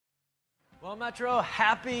Well, Metro,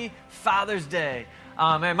 happy Father's Day.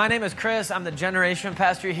 And my name is Chris. I'm the generation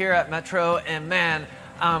pastor here at Metro. And man,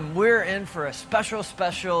 we're in for a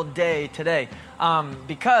special day today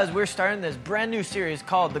because we're starting this brand new series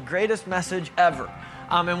called The Greatest Message Ever.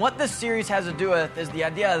 And what this series has to do with is the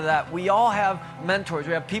idea that we all have mentors.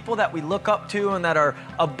 We have people that we look up to and that are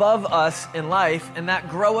above us in life and that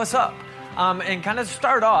grow us up. And kind of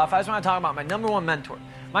start off, I just want to talk about my number one mentor.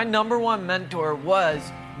 My number one mentor was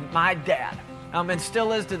my dad, and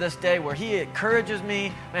still is to this day, where he encourages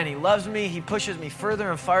me, man, he loves me, he pushes me further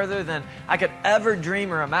and farther than I could ever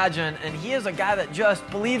dream or imagine, and he is a guy that just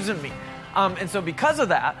believes in me. And so because of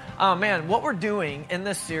that, man, what we're doing in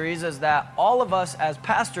this series is that all of us as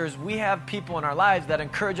pastors, we have people in our lives that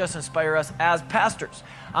encourage us, inspire us as pastors.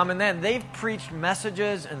 And then they've preached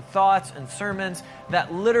messages and thoughts and sermons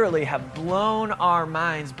that literally have blown our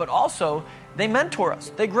minds, but also they mentor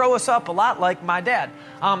us. They grow us up a lot like my dad.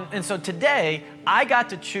 And so today, I got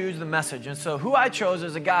to choose the message. And so who I chose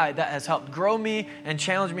is a guy that has helped grow me and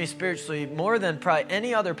challenge me spiritually more than probably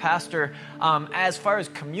any other pastor as far as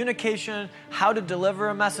communication, how to deliver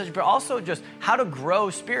a message, but also just how to grow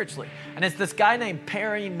spiritually. And it's this guy named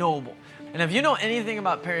Perry Noble. And if you know anything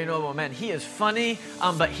about Perry Noble, man, he is funny,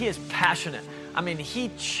 but he is passionate. I mean,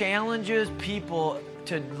 he challenges people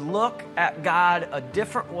to look at God a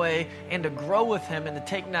different way and to grow with him and to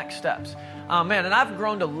take next steps. Man, and I've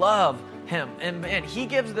grown to love him. And man, he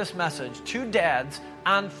gives this message to dads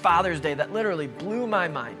on Father's Day that literally blew my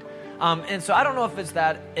mind. And so I don't know if it's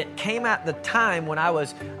that it came at the time when I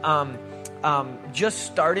was just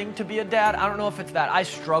starting to be a dad. I don't know if it's that I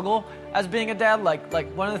struggle as being a dad.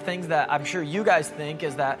 Like one of the things that I'm sure you guys think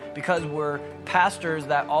is that because we're pastors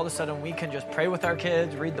that all of a sudden we can just pray with our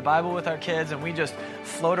kids, read the Bible with our kids, and we just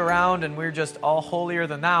float around and we're just all holier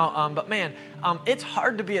than thou. But man, it's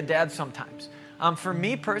hard to be a dad sometimes. For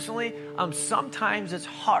me personally, sometimes it's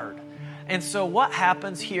hard. And so what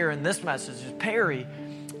happens here in this message is Perry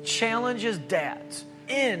challenges dads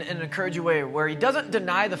in an encouraging way where he doesn't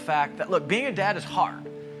deny the fact that, look, being a dad is hard,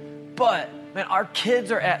 but man, our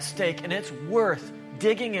kids are at stake and it's worth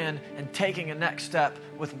digging in and taking a next step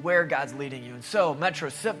with where God's leading you. And so, Metro,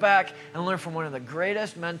 sit back and learn from one of the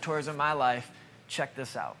greatest mentors in my life. Check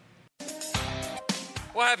this out.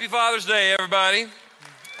 Well, happy Father's Day, everybody.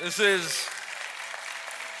 This is,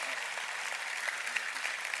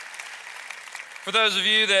 for those of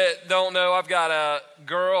you that don't know, I've got a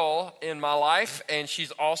girl in my life, and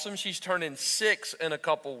she's awesome. She's turning 6 in a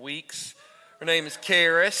couple weeks. Her name is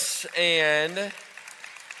Karis, and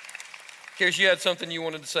Karis, you had something you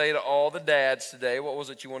wanted to say to all the dads today. What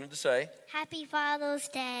was it you wanted to say? Happy Father's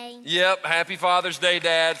Day. Yep, happy Father's Day,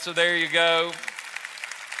 Dad. So there you go.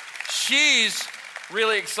 She's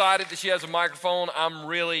really excited that she has a microphone. I'm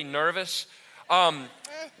really nervous.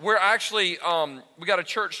 We're actually, we got a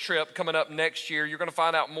church trip coming up next year. You're going to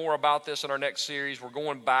find out more about this in our next series. We're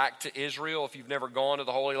going back to Israel. If you've never gone to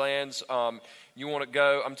the Holy Lands, you want to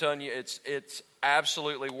go. I'm telling you, it's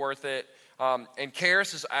absolutely worth it. And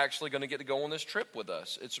Karis is actually going to get to go on this trip with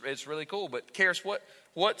us. It's really cool. But Karis,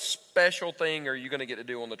 what special thing are you going to get to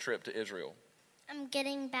do on the trip to Israel? I'm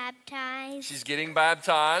getting baptized. She's getting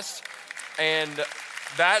baptized, and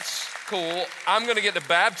that's cool. I'm going to get to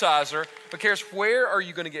baptize her. But Karis, where are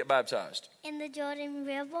you going to get baptized? In the Jordan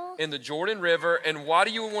River. In the Jordan River. And why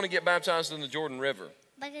do you want to get baptized in the Jordan River?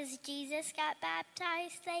 Because Jesus got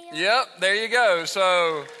baptized there. Yep, there you go.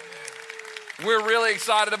 So we're really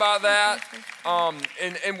excited about that.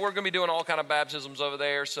 And we're going to be doing all kind of baptisms over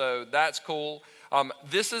there, so that's cool.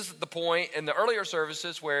 This is the point in the earlier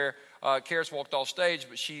services where Karis walked off stage,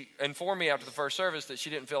 but she informed me after the first service that she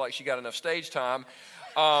didn't feel like she got enough stage time.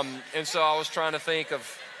 And so I was trying to think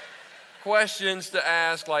of questions to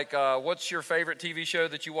ask, like, what's your favorite TV show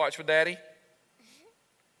that you watch with Daddy?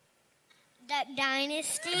 Duck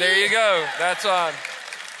Dynasty. There you go. That's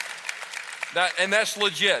and that's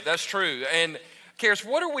legit. That's true. And Karis,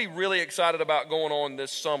 what are we really excited about going on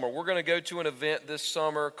this summer? We're going to go to an event this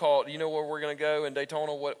summer called, you know where we're going to go in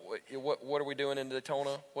Daytona? What are we doing in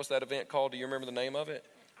Daytona? What's that event called? Do you remember the name of it?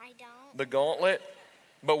 I don't. The Gauntlet.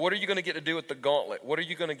 But what are you going to get to do with the Gauntlet? What are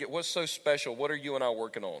you going to get? What's so special? What are you and I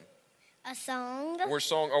working on? A song.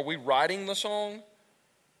 Are we writing the song?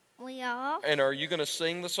 We are. And are you going to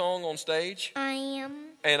sing the song on stage? I am.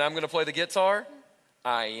 And I'm going to play the guitar?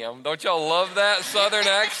 I am. Don't y'all love that Southern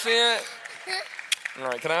accent? All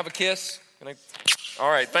right, can I have a kiss? All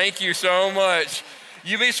right, thank you so much.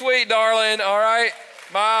 You be sweet, darling. All right,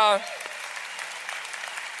 bye.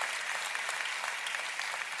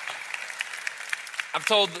 I've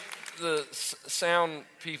told the sound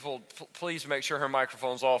people, please make sure her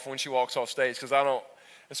microphone's off when she walks off stage, because I don't,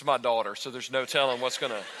 It's my daughter, so there's no telling what's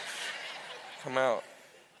going to come out.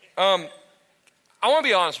 I want to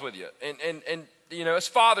be honest with you, and you know, it's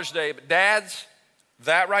Father's Day, but dads,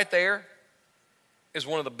 that right there is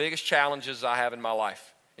one of the biggest challenges I have in my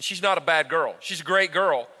life. And she's not a bad girl. She's a great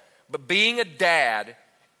girl, but being a dad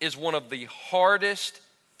is one of the hardest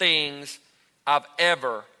things I've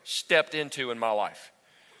ever stepped into in my life.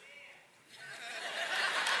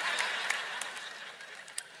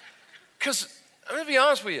 Because I'm going to be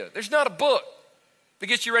honest with you, there's not a book that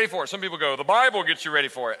gets you ready for it. Some people go, the Bible gets you ready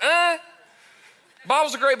for it. The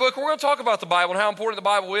Bible's a great book. We're going to talk about the Bible and how important the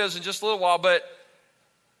Bible is in just a little while, but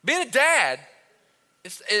being a dad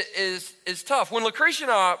is tough. When Lucretia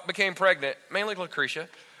and I became pregnant, mainly Lucretia,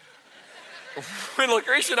 when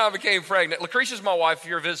Lucretia and I became pregnant, Lucretia's my wife, if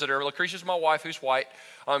you're a visitor, Lucretia's my wife who's white.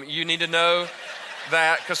 You need to know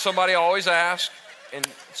that because somebody always asks, and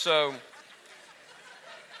so...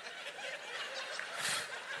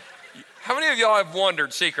 How many of y'all have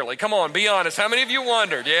wondered secretly? Come on, be honest. How many of you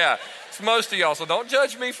wondered? Yeah, it's most of y'all, so don't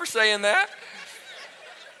judge me for saying that.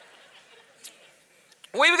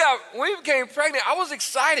 When we became pregnant, I was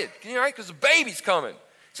excited, right? Because the baby's coming.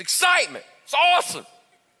 It's excitement. It's awesome.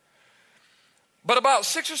 But about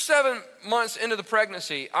 6 or 7 months into the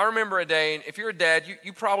pregnancy, I remember a day, and if you're a dad,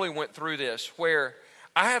 you probably went through this, where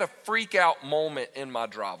I had a freak out moment in my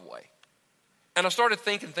driveway. And I started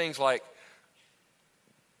thinking things like,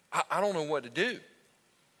 I don't know what to do.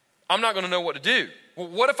 I'm not going to know what to do. Well,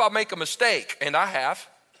 what if I make a mistake? And I have.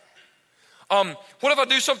 What if I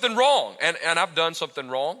do something wrong? And I've done something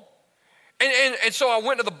wrong. And so I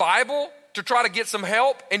went to the Bible to try to get some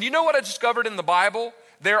help. And you know what I discovered in the Bible?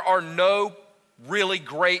 There are no really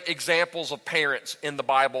great examples of parents in the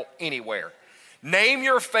Bible anywhere. Name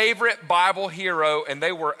your favorite Bible hero, and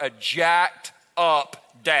they were a jacked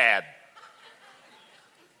up dad.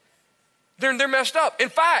 They're messed up. In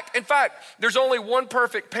fact, there's only one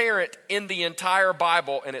perfect parent in the entire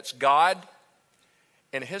Bible, and it's God,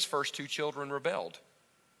 and his first 2 children rebelled.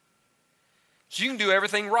 So you can do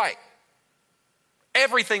everything right,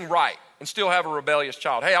 and still have a rebellious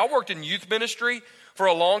child. Hey, I worked in youth ministry for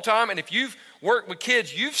a long time, and if you've worked with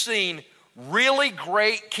kids, you've seen really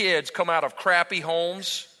great kids come out of crappy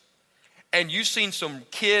homes, and you've seen some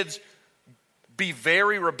kids be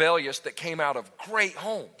very rebellious that came out of great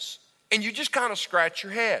homes. And you just kind of scratch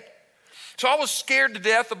your head. So I was scared to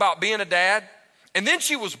death about being a dad. And then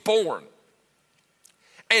she was born.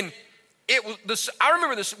 And it was this. I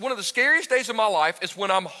remember this, one of the scariest days of my life is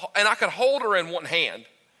when and I could hold her in one hand.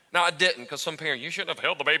 Now I didn't, because some parents, you shouldn't have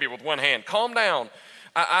held the baby with one hand. Calm down.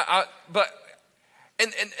 But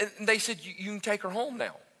they said, you can take her home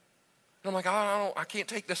now. And I'm like, I can't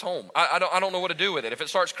take this home. I don't know what to do with it. If it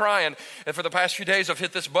starts crying, and for the past few days I've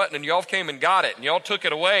hit this button and y'all came and got it and y'all took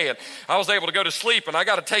it away and I was able to go to sleep and I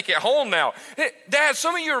got to take it home now. Hey, Dad,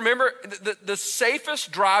 some of you remember the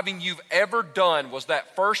safest driving you've ever done was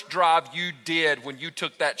that first drive you did when you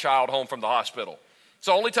took that child home from the hospital. It's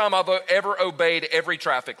the only time I've ever obeyed every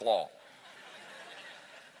traffic law.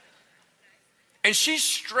 And she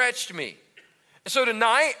stretched me. And so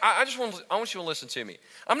tonight, I want you to listen to me.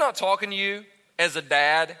 I'm not talking to you as a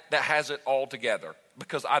dad that has it all together,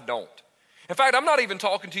 because I don't. In fact, I'm not even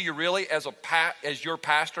talking to you really as your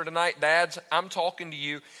pastor tonight, dads. I'm talking to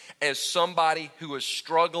you as somebody who is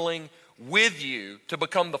struggling with you to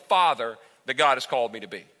become the father that God has called me to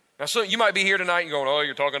be. Now, so you might be here tonight and going, oh,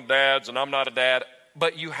 you're talking to dads and I'm not a dad,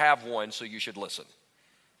 but you have one, so you should listen.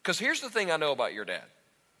 Because here's the thing I know about your dad.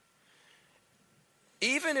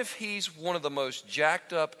 Even if he's one of the most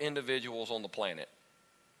jacked up individuals on the planet,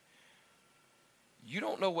 you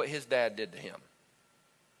don't know what his dad did to him.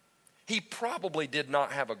 He probably did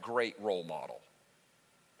not have a great role model.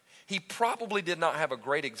 He probably did not have a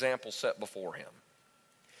great example set before him.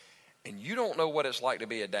 And you don't know what it's like to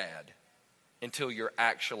be a dad until you're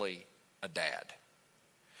actually a dad.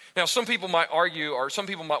 Now, some people might argue, or some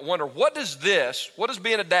people might wonder, what does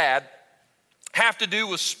being a dad have to do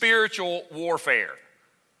with spiritual warfare?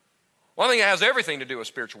 Well, I think it has everything to do with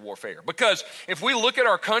spiritual warfare, because if we look at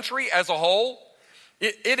our country as a whole,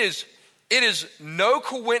 it is no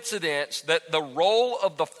coincidence that the role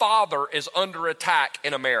of the father is under attack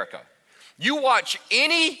in America. You watch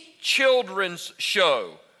any children's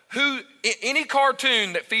show, any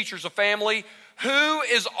cartoon that features a family, who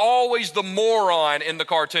is always the moron in the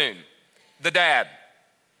cartoon? The dad.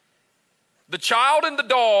 The child and the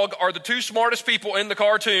dog are the 2 smartest people in the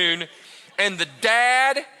cartoon, and the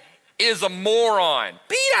dad is a moron.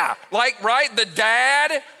 Peter, right? The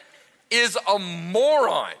dad is a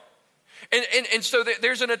moron. And so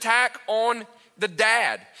there's an attack on the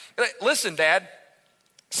dad. Listen, Dad,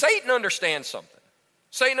 Satan understands something.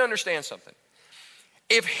 Satan understands something.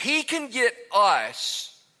 If he can get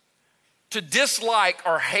us to dislike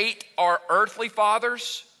or hate our earthly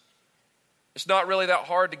fathers, it's not really that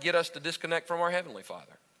hard to get us to disconnect from our heavenly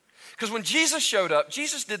Father. Because when Jesus showed up,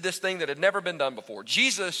 Jesus did this thing that had never been done before.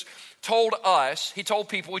 Jesus told us, he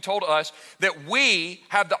told us that we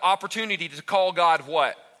have the opportunity to call God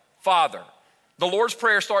what? Father. The Lord's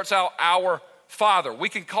Prayer starts out, our Father. We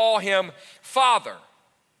can call him Father.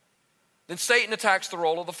 Then Satan attacks the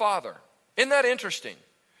role of the Father. Isn't that interesting?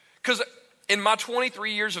 Because in my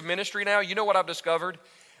 23 years of ministry now, you know what I've discovered?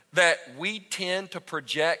 That we tend to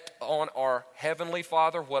project on our heavenly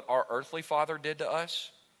Father what our earthly father did to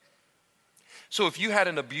us. So if you had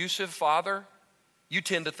an abusive father, you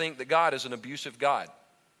tend to think that God is an abusive God.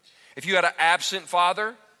 If you had an absent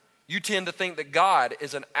father, you tend to think that God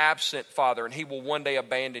is an absent father and he will one day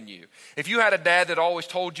abandon you. If you had a dad that always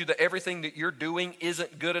told you that everything that you're doing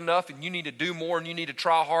isn't good enough and you need to do more and you need to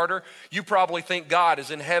try harder, you probably think God is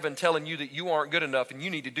in heaven telling you that you aren't good enough and you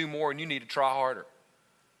need to do more and you need to try harder.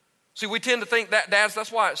 See, we tend to think that, dads,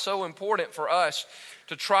 that's why it's so important for us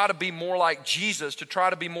to try to be more like Jesus, to try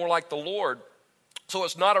to be more like the Lord. So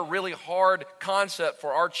it's not a really hard concept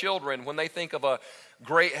for our children when they think of a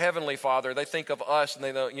great heavenly Father. They think of us and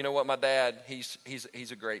they know, you know what, my dad, he's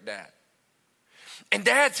a great dad. And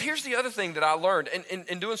dads, here's the other thing that I learned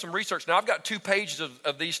in doing some research. Now, I've got 2 pages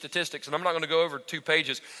of these statistics, and I'm not going to go over 2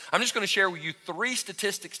 pages. I'm just going to share with you 3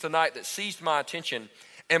 statistics tonight that seized my attention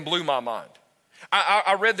and blew my mind.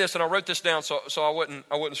 I read this and I wrote this down so I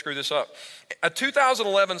wouldn't screw this up. A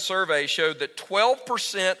 2011 survey showed that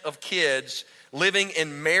 12% of kids living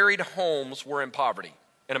in married homes were in poverty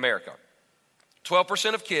in America.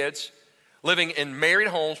 12% of kids living in married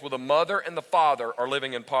homes with a mother and the father are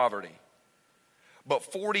living in poverty. But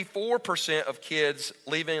 44% of kids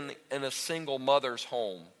living in a single mother's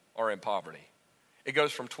home are in poverty. It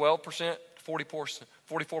goes from 12% to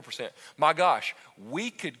 44%. My gosh, we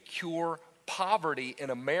could cure poverty in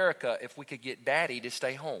America if we could get daddy to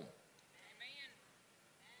stay home.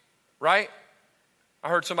 Right? I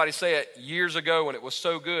heard somebody say it years ago and it was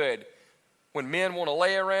so good. When men want to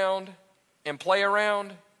lay around and play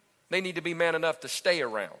around, they need to be man enough to stay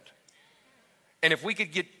around. And if we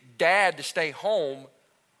could get dad to stay home,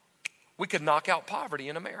 we could knock out poverty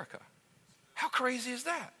in America. How crazy is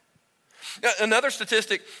that? Another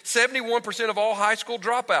statistic, 71% of all high school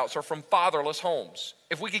dropouts are from fatherless homes.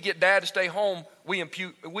 If we could get dad to stay home, we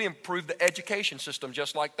improve the education system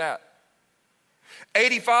just like that.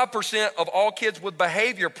 85% of all kids with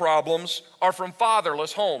behavior problems are from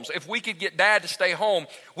fatherless homes. If we could get dad to stay home,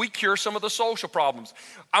 we cure some of the social problems.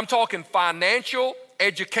 I'm talking financial,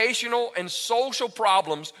 educational, and social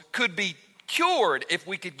problems could be cured if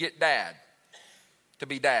we could get dad to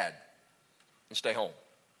be dad and stay home.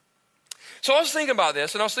 So I was thinking about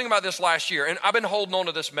this, and I was thinking about this last year, and I've been holding on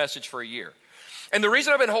to this message for a year. And the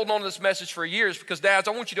reason I've been holding on to this message for a year is because, dads,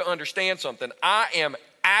 I want you to understand something. I am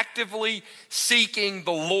actively seeking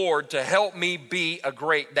the Lord to help me be a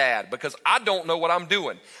great dad because I don't know what I'm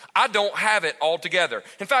doing. I don't have it all together.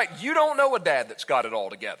 In fact, you don't know a dad that's got it all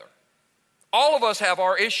together. All of us have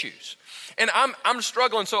our issues. And I'm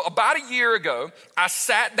struggling. So about a year ago, I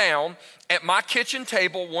sat down at my kitchen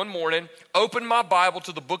table one morning, opened my Bible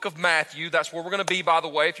to the book of Matthew. That's where we're going to be, by the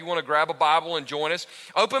way, if you want to grab a Bible and join us.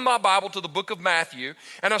 Opened my Bible to the book of Matthew,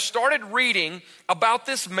 and I started reading about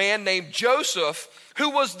this man named Joseph, who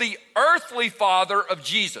was the earthly father of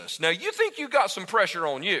Jesus. Now, you think you got some pressure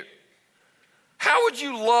on you. How would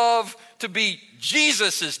you love to be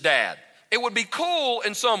Jesus's dad? It would be cool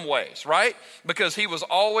in some ways, right? Because he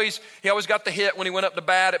always got the hit when he went up to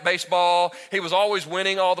bat at baseball. He was always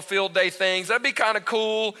winning all the field day things. That'd be kind of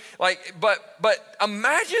cool. But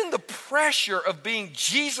imagine the pressure of being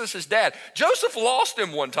Jesus' dad. Joseph lost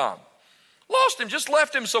him one time. Just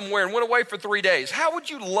left him somewhere and went away for 3 days. How would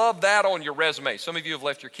you love that on your resume? Some of you have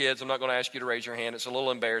left your kids. I'm not going to ask you to raise your hand. It's a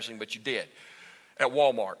little embarrassing, but you did. At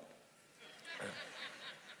Walmart.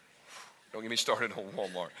 Don't get me started on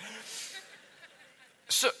Walmart.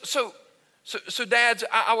 So dads,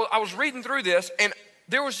 I was reading through this, and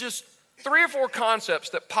there was just 3 or 4 concepts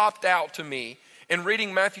that popped out to me in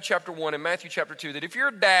reading Matthew chapter 1 and Matthew chapter 2, that if you're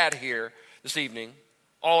a dad here this evening,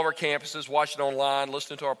 all of our campuses, watching online,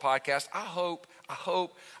 listening to our podcast, I hope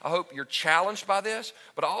you're challenged by this,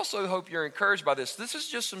 but I also hope you're encouraged by this. This is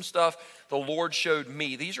just some stuff the Lord showed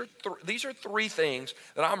me. These are 3 things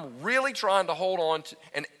that I'm really trying to hold on to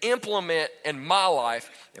and implement in my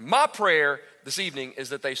life. And my prayer this evening is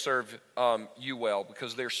that they serve you well,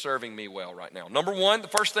 because they're serving me well right now. Number 1, the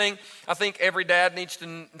first thing I think every dad needs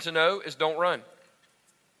to know is don't run.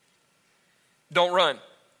 Don't run,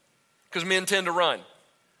 because men tend to run.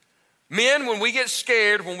 Men, when we get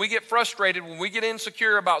scared, when we get frustrated, when we get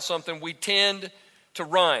insecure about something, we tend to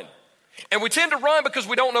run. And we tend to run because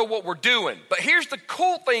we don't know what we're doing. But here's the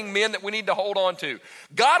cool thing, men, that we need to hold on to.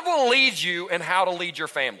 God will lead you in how to lead your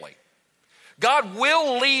family. God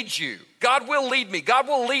will lead you. God will lead me. God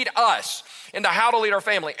will lead us into how to lead our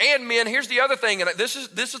family. And men, here's the other thing, and this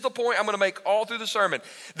is the point I'm going to make all through the sermon,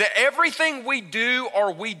 that everything we do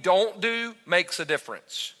or we don't do makes a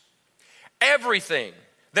difference. Everything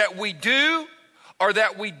that we do or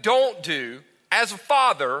that we don't do as a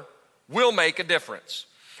father will make a difference.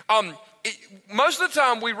 Most of the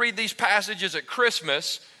time we read these passages at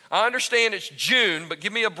Christmas. I understand it's June, but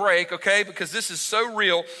give me a break, okay? Because this is so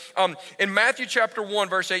real. In Matthew chapter 1,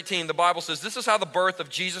 verse 18, the Bible says, this is how the birth of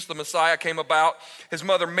Jesus the Messiah came about. His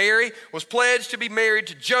mother Mary was pledged to be married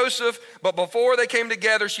to Joseph, but before they came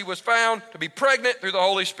together, she was found to be pregnant through the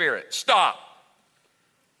Holy Spirit. Stop.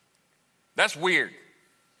 That's weird.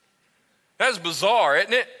 That's bizarre,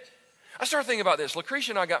 isn't it? I started thinking about this.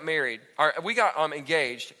 Lucretia and I got married. We got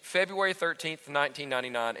engaged February 13th,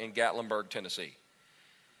 1999 in Gatlinburg, Tennessee.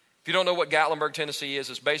 If you don't know what Gatlinburg, Tennessee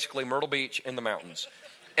is, it's basically Myrtle Beach in the mountains.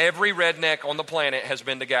 Every redneck on the planet has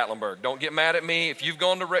been to Gatlinburg. Don't get mad at me. If you've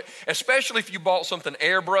gone to, especially if you bought something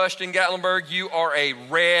airbrushed in Gatlinburg, you are a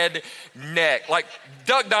redneck. Like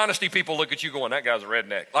Duck Dynasty people look at you going, that guy's a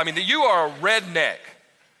redneck. I mean, you are a redneck.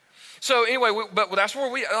 So anyway, but that's where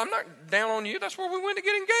I'm not down on you. That's where we went to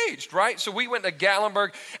get engaged, right? So we went to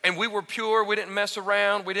Gatlinburg, and we were pure. We didn't mess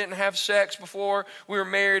around. We didn't have sex before we were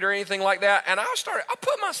married or anything like that. And I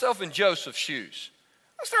put myself in Joseph's shoes.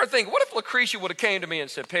 I started thinking, what if Lucretia would have came to me and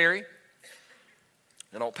said, Perry,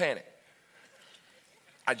 now don't panic.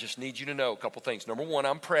 I just need you to know a couple things. Number one,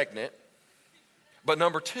 I'm pregnant. But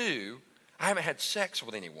number two, I haven't had sex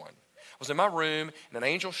with anyone. I was in my room, and an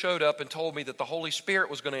angel showed up and told me that the Holy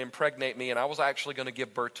Spirit was going to impregnate me, and I was actually going to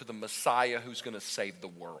give birth to the Messiah who's going to save the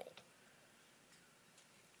world.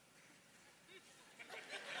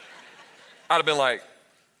 I'd have been like,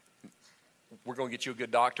 we're going to get you a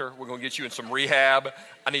good doctor. We're going to get you in some rehab.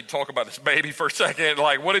 I need to talk about this baby for a second.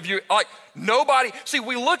 Like, what have you, like, nobody, see,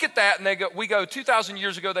 we look at that and we go, 2,000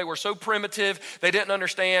 years ago, they were so primitive, they didn't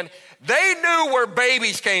understand. They knew where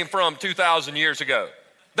babies came from 2,000 years ago.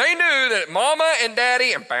 They knew that mama and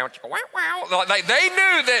daddy and bounce, wow, wow, like they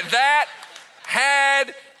knew that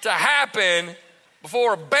had to happen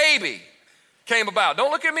before a baby came about. Don't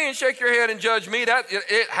look at me and shake your head and judge me.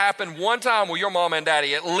 It happened one time with your mama and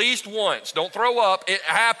daddy, at least once. Don't throw up. It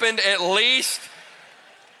happened at least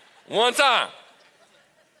one time.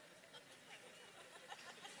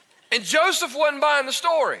 And Joseph wasn't buying the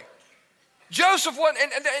story. Joseph wasn't,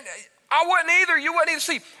 and I wasn't either. You wasn't either.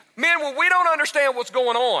 See, men, when we don't understand what's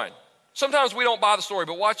going on, sometimes we don't buy the story,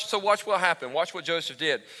 but watch what happened. Watch what Joseph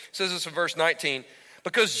did. It says this in verse 19.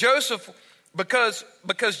 Because Joseph,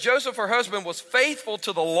 her husband, was faithful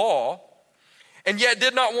to the law and yet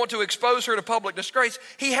did not want to expose her to public disgrace,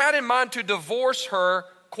 he had in mind to divorce her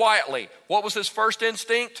quietly. What was his first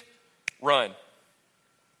instinct? Run.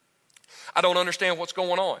 I don't understand what's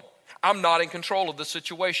going on. I'm not in control of the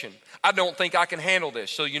situation. I don't think I can handle this.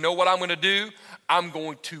 So you know what I'm going to do? I'm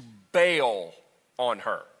going to bail on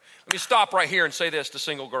her. Let me stop right here and say this to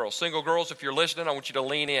single girls. Single girls, if you're listening, I want you to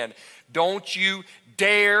lean in. Don't you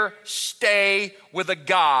dare stay with a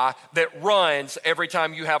guy that runs every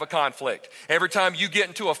time you have a conflict. Every time you get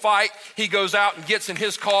into a fight, he goes out and gets in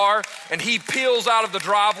his car and he peels out of the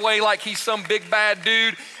driveway like he's some big bad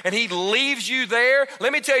dude and he leaves you there.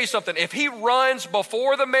 Let me tell you something. If he runs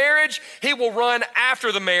before the marriage, he will run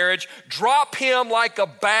after the marriage. Drop him like a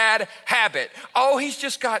bad habit. Oh, he's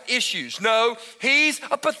just got issues. No, he's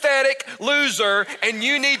a pathetic loser and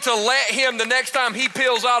you need to let him, the next time he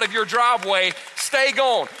peels out of your driveway, stay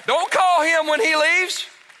gone. Don't call him when he leaves.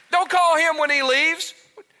 Don't call him when he leaves.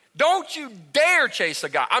 Don't you dare chase a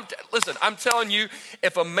guy. Listen, I'm telling you,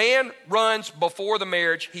 if a man runs before the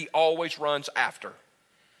marriage, he always runs after.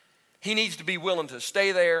 He needs to be willing to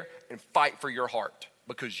stay there and fight for your heart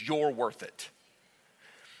because you're worth it.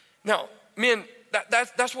 Now, men,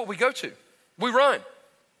 that's what we go to. We run.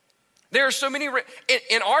 There are so many,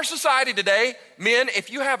 in our society today, men,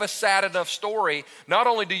 if you have a sad enough story, not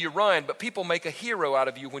only do you run, but people make a hero out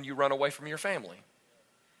of you when you run away from your family.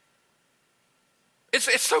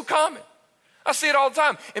 It's so common. I see it all the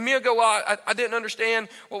time. And men go, well, I didn't understand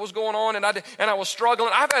what was going on and I was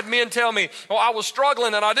struggling. I've had men tell me, well, I was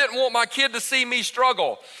struggling and I didn't want my kid to see me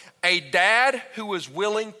struggle. A dad who is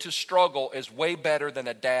willing to struggle is way better than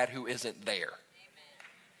a dad who isn't there.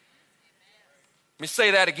 Let me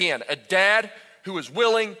say that again. A dad who is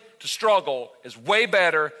willing to struggle is way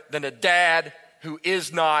better than a dad who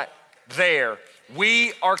is not there.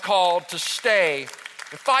 We are called to stay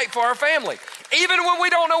and fight for our family. Even when we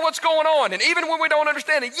don't know what's going on and even when we don't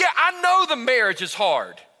understand it. Yeah, I know the marriage is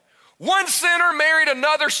hard. One sinner married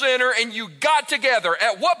another sinner and you got together.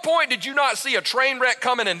 At what point did you not see a train wreck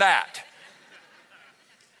coming in that?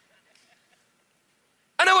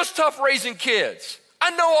 I know it's tough raising kids.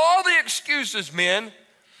 I know all the excuses, men,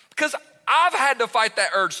 because I've had to fight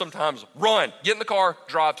that urge sometimes. Run, get in the car,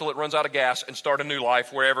 drive till it runs out of gas, and start a new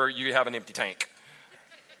life wherever you have an empty tank.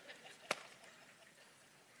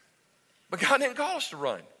 But God didn't call us to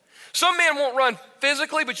run. Some men won't run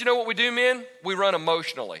physically, but you know what we do, men? We run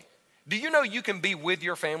emotionally. Do you know you can be with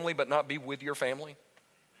your family but not be with your family?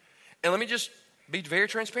 And let me just be very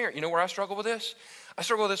transparent. You know where I struggle with this? I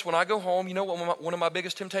struggle with this when I go home. You know what one of my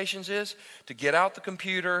biggest temptations is? To get out the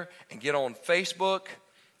computer and get on Facebook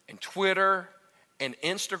and Twitter and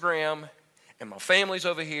Instagram, and my family's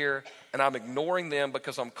over here, and I'm ignoring them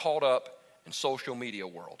because I'm caught up in social media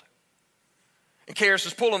world. And Karis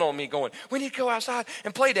is pulling on me going, we need to go outside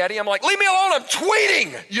and play, Daddy. I'm like, leave me alone, I'm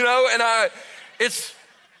tweeting, and it's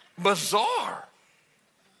bizarre.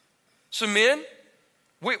 So men,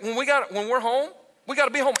 when we're home, we got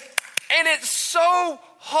to be home. And it's so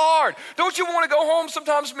hard. Don't you want to go home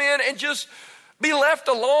sometimes, men, and just be left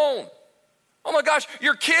alone? Oh my gosh,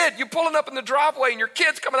 your kid, you're pulling up in the driveway and your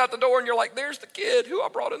kid's coming out the door and you're like, there's the kid who I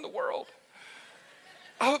brought in the world.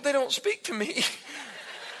 I hope they don't speak to me.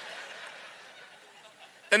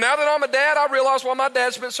 And now that I'm a dad, I realize why my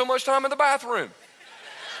dad spent so much time in the bathroom.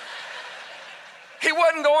 He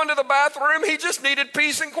wasn't going to the bathroom, he just needed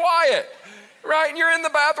peace and quiet. Right? And you're in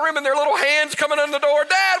the bathroom and their little hands coming in the door.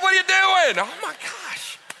 Dad, what are you doing? Oh my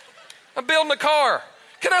gosh. I'm building a car.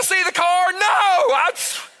 Can I see the car? No.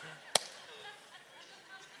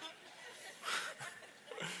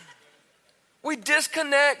 We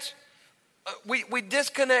disconnect. We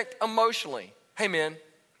disconnect emotionally. Hey, men,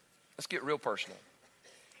 let's get real personal.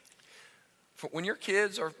 When your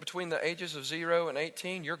kids are between the ages of 0 and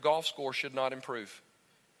 18, your golf score should not improve.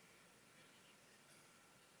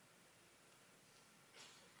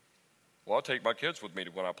 Well, I'll take my kids with me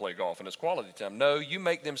when I play golf and it's quality time. No, you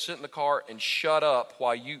make them sit in the car and shut up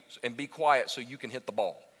and be quiet so you can hit the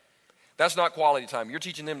ball. That's not quality time. You're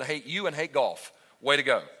teaching them to hate you and hate golf. Way to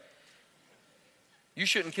go. You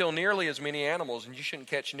shouldn't kill nearly as many animals and you shouldn't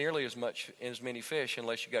catch nearly as many fish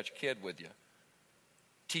unless you got your kid with you.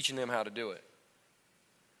 Teaching them how to do it.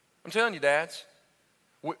 I'm telling you, dads,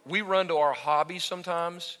 we run to our hobbies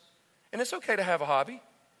sometimes, and it's okay to have a hobby.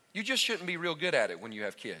 You just shouldn't be real good at it when you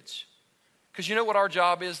have kids. Because you know what our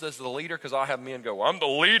job is as the leader? Because I have men go, I'm the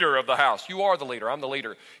leader of the house. You are the leader. I'm the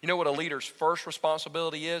leader. You know what a leader's first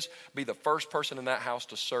responsibility is? Be the first person in that house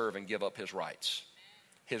to serve and give up his rights.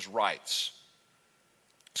 His rights.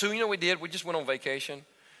 So you know what we did? We just went on vacation.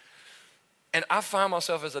 And I find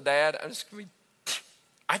myself as a dad,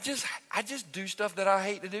 I just do stuff that I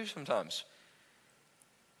hate to do sometimes.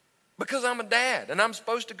 Because I'm a dad and I'm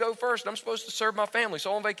supposed to go first and I'm supposed to serve my family.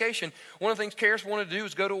 So on vacation, one of the things Karis wanted to do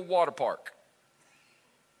is go to a water park.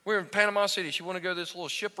 We're in Panama City. She wanted to go to this little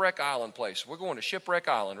Shipwreck Island place. We're going to Shipwreck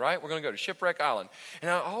Island, right? We're going to go to Shipwreck Island. And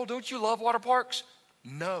don't you love water parks?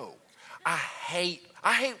 No. I hate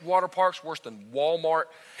water parks worse than Walmart.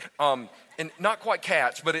 And not quite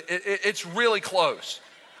Cats, but it's really close.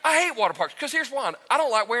 I hate water parks because here's why. I don't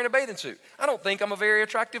like wearing a bathing suit. I don't think I'm a very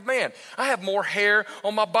attractive man. I have more hair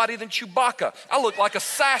on my body than Chewbacca. I look like a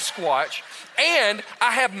Sasquatch. And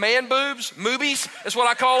I have man boobs, moobies is what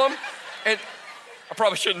I call them. And I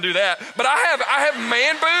probably shouldn't do that. But I have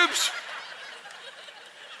man boobs.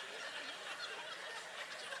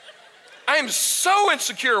 I am so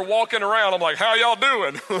insecure walking around. I'm like, how y'all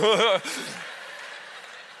doing?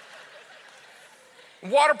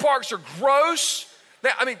 Water parks are gross.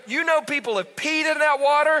 You know people have peed in that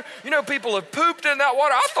water. You know people have pooped in that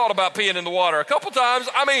water. I thought about peeing in the water a couple times.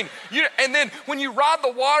 And then when you ride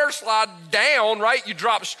the water slide down, right, you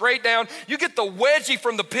drop straight down. You get the wedgie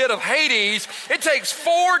from the pit of Hades. It takes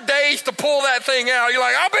 4 days to pull that thing out. You're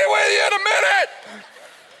like, I'll be with you in a minute.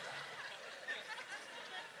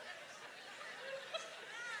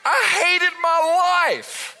 I hated my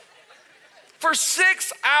life. For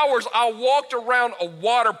 6 hours, I walked around a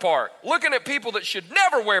water park looking at people that should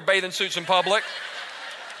never wear bathing suits in public.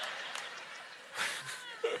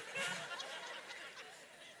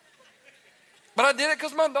 But I did it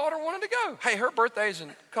because my daughter wanted to go. Hey, her birthday's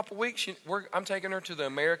in a couple weeks. I'm taking her to the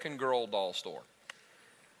American Girl doll store.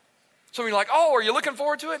 Some of you are like, oh, are you looking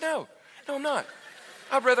forward to it? No, I'm not.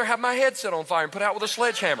 I'd rather have my head set on fire and put out with a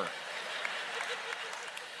sledgehammer.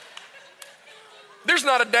 There's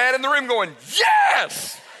not a dad in the room going,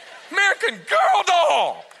 yes, American Girl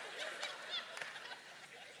doll.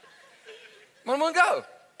 But I'm going to go.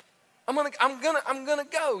 I'm gonna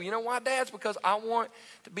go. You know why, dads? Because I want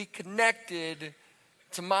to be connected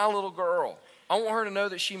to my little girl. I want her to know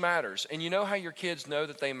that she matters. And you know how your kids know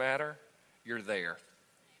that they matter? You're there.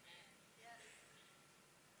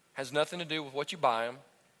 Has nothing to do with what you buy them.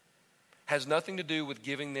 Has nothing to do with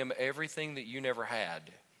giving them everything that you never had.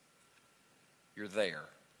 You're there.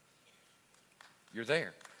 You're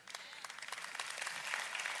there.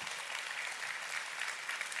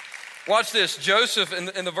 Watch this. Joseph,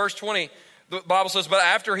 in the verse 20, the Bible says, but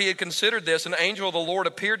after he had considered this, an angel of the Lord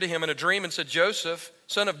appeared to him in a dream and said, Joseph,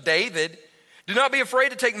 son of David, do not be afraid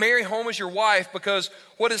to take Mary home as your wife, because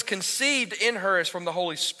what is conceived in her is from the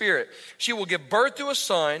Holy Spirit. She will give birth to a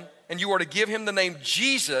son, and you are to give him the name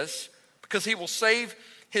Jesus, because he will save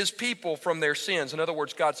his people from their sins. In other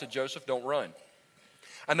words, God said, Joseph, don't run.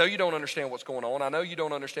 I know you don't understand what's going on. I know you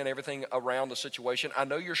don't understand everything around the situation. I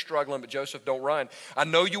know you're struggling, but Joseph, don't run. I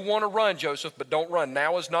know you want to run, Joseph, but don't run.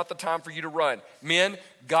 Now is not the time for you to run. Men,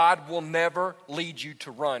 God will never lead you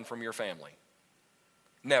to run from your family.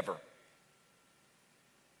 Never.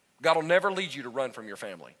 God will never lead you to run from your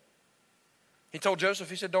family. He told Joseph,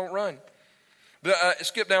 he said, don't run. But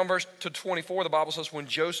skip down verse to 24. The Bible says, when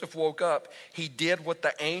Joseph woke up, he did what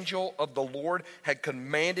the angel of the Lord had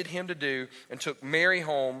commanded him to do and took Mary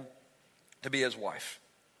home to be his wife.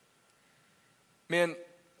 Men,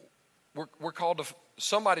 we're called to,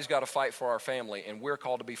 somebody's got to fight for our family, and we're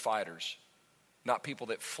called to be fighters, not people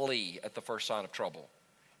that flee at the first sign of trouble.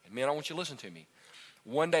 And men, I want you to listen to me.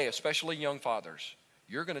 One day, especially young fathers,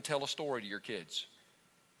 you're going to tell a story to your kids.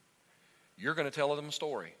 You're going to tell them a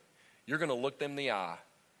story. You're going to look them in the eye,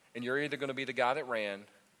 and you're either going to be the guy that ran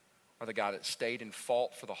or the guy that stayed and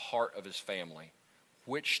fought for the heart of his family.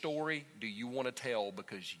 Which story do you want to tell,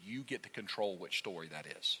 because you get to control which story that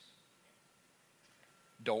is?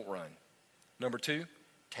 Don't run. Number 2,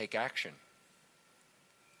 take action.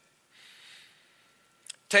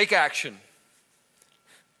 Take action.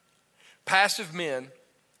 Passive men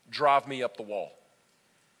drive me up the wall.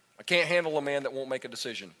 I can't handle a man that won't make a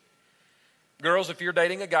decision. Girls, if you're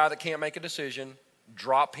dating a guy that can't make a decision,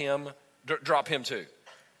 drop him too.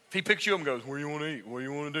 If he picks you up and goes, where you want to eat? What do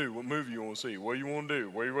you want to do? What movie you want to see? What do you want to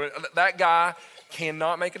do? That guy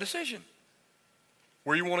cannot make a decision.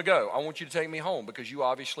 Where you want to go? I want you to take me home, because you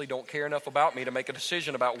obviously don't care enough about me to make a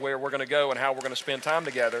decision about where we're going to go and how we're going to spend time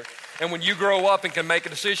together. And when you grow up and can make a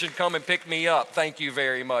decision, come and pick me up. Thank you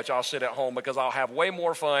very much. I'll sit at home, because I'll have way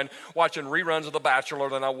more fun watching reruns of The Bachelor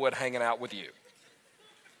than I would hanging out with you.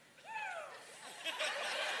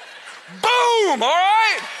 Boom, all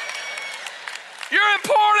right? You're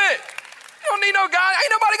important. You don't need no guy.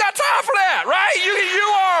 Ain't nobody got time for that, right? You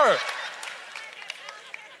are.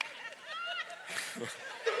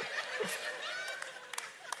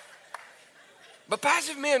 But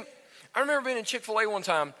passive men, I remember being in Chick-fil-A one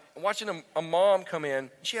time and watching a mom come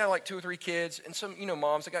in. She had like 2 or 3 kids, and some,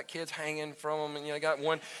 moms, they got kids hanging from them, and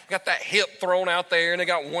got that hip thrown out there, and they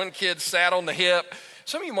got one kid sat on the hip.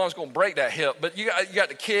 Some of you moms gonna break that hip, but you got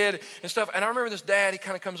the kid and stuff. And I remember this dad, he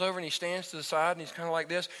kind of comes over and he stands to the side and he's kind of like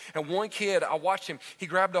this. And one kid, I watched him, he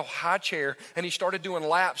grabbed a high chair and he started doing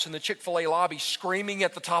laps in the Chick-fil-A lobby, screaming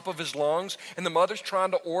at the top of his lungs. And the mother's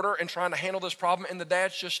trying to order and trying to handle this problem, and the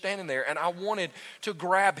dad's just standing there. And I wanted to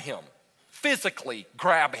grab him, physically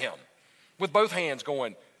grab him with both hands,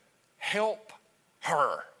 going, help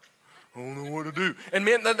her. I don't know what to do. And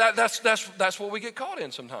men, that's what we get caught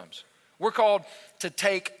in sometimes. We're called to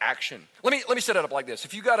take action. Let me set it up like this.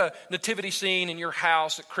 If you got a nativity scene in your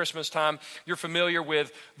house at Christmas time, you're familiar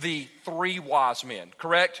with the 3 wise men,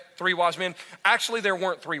 correct? 3 wise men. Actually, there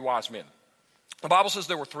weren't 3 wise men. The Bible says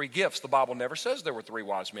there were 3 gifts. The Bible never says there were 3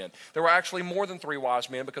 wise men. There were actually more than 3 wise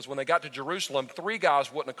men, because when they got to Jerusalem, 3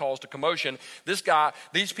 guys wouldn't have caused a commotion.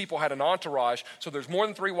 These people had an entourage, so there's more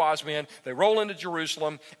than 3 wise men. They roll into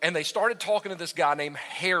Jerusalem, and they started talking to this guy named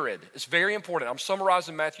Herod. It's very important. I'm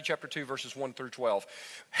summarizing Matthew chapter 2, verses 1 through 12.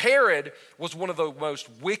 Herod was one of the most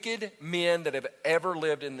wicked men that have ever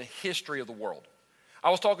lived in the history of the world. I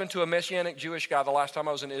was talking to a Messianic Jewish guy the last time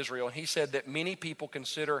I was in Israel, and he said that many people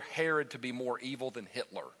consider Herod to be more evil than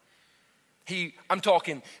Hitler. I'm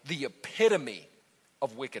talking the epitome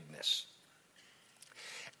of wickedness.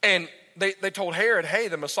 And they told Herod, hey,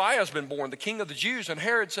 the Messiah has been born, the King of the Jews. And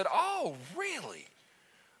Herod said, oh, really?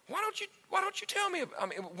 Why don't you tell me? I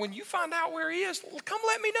mean, when you find out where he is, come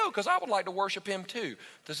let me know, because I would like to worship him too.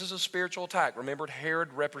 This is a spiritual attack. Remember,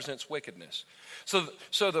 Herod represents wickedness. So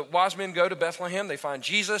the wise men go to Bethlehem. They find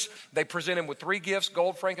Jesus. They present him with 3 gifts,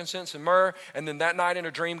 gold, frankincense, and myrrh. And then that night in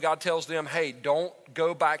a dream, God tells them, hey, don't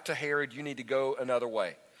go back to Herod. You need to go another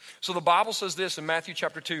way. So the Bible says this in Matthew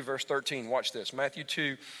chapter 2, verse 13. Watch this, Matthew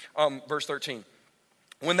 2, verse 13.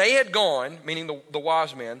 When they had gone, meaning the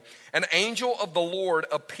wise men, an angel of the Lord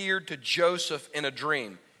appeared to Joseph in a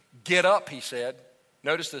dream. Get up, he said.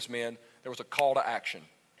 Notice this, men. There was a call to action.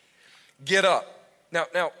 Get up.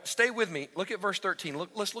 Now, stay with me. Look at verse 13.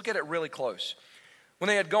 Let's look at it really close. When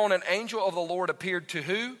they had gone, an angel of the Lord appeared to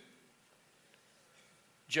who?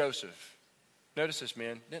 Joseph. Notice this,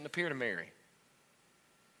 men. Didn't appear to Mary.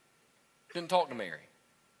 Didn't talk to Mary.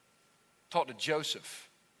 Talked to Joseph.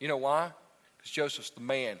 You know why? Because Joseph's the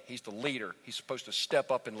man. He's the leader. He's supposed to step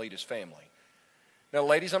up and lead his family. Now,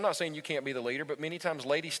 ladies, I'm not saying you can't be the leader, but many times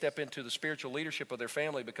ladies step into the spiritual leadership of their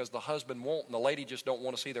family because the husband won't, and the lady just don't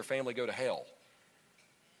want to see their family go to hell.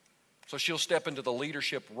 So she'll step into the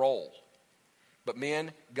leadership role. But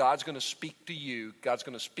men, God's going to speak to you. God's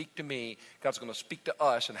going to speak to me. God's going to speak to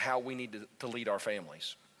us and how we need to lead our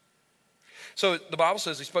families. So the Bible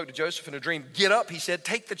says he spoke to Joseph in a dream. Get up, he said,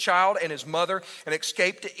 take the child and his mother and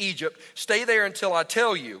escape to Egypt. Stay there until I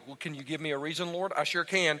tell you. Well, can you give me a reason, Lord? I sure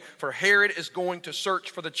can. For Herod is going to search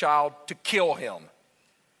for the child to kill him.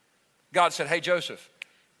 God said, hey, Joseph,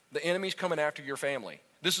 the enemy's coming after your family.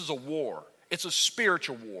 This is a war. It's a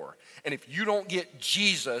spiritual war. And if you don't get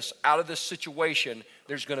Jesus out of this situation,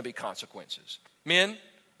 there's going to be consequences. Men,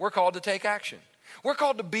 we're called to take action. We're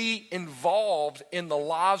called to be involved in the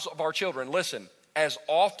lives of our children. Listen, as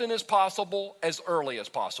often as possible, as early as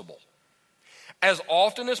possible. As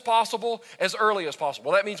often as possible, as early as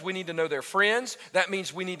possible. That means we need to know their friends. That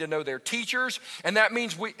means we need to know their teachers. And that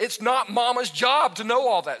means it's not mama's job to know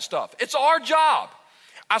all that stuff. It's our job.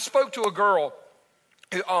 I spoke to a girl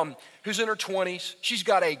who's in her 20s. She's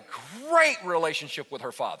got a great relationship with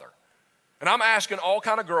her father. And I'm asking all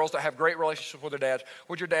kind of girls that have great relationships with their dads,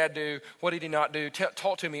 what'd your dad do? What did he not do?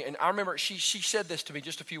 Talk to me. And I remember she said this to me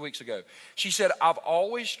just a few weeks ago. She said, I've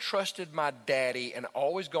always trusted my daddy and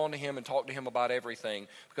always gone to him and talked to him about everything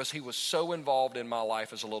because he was so involved in my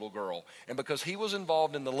life as a little girl. And because he was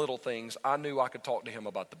involved in the little things, I knew I could talk to him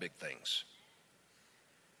about the big things.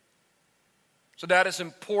 So that is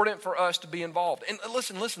important for us to be involved. And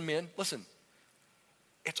listen, men, listen.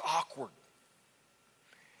 It's awkward.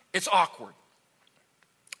 It's awkward.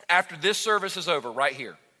 After this service is over right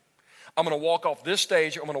here, I'm going to walk off this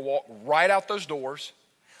stage. I'm going to walk right out those doors.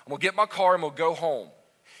 I'm going to get my car and we'll go home.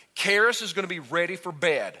 Karis is going to be ready for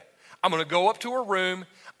bed. I'm going to go up to her room.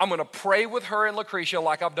 I'm going to pray with her and Lucretia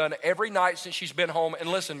like I've done every night since she's been home. And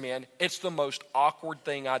listen, men, it's the most awkward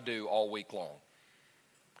thing I do all week long.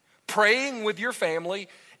 Praying with your family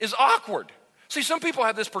is awkward. See, some people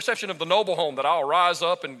have this perception of the noble home that I'll rise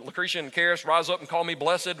up and Lucretia and Karis rise up and call me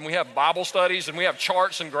blessed and we have Bible studies and we have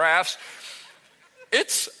charts and graphs.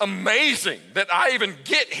 It's amazing that I even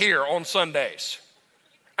get here on Sundays.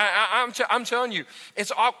 I'm telling you,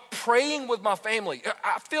 it's praying with my family.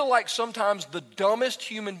 I feel like sometimes the dumbest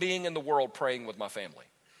human being in the world praying with my family.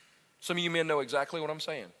 Some of you men know exactly what I'm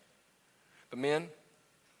saying. But men,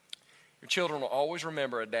 your children will always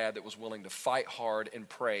remember a dad that was willing to fight hard and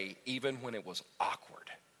pray even when it was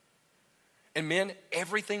awkward. And men,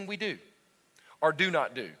 everything we do or do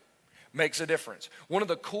not do makes a difference. One of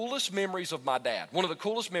the coolest memories of my dad,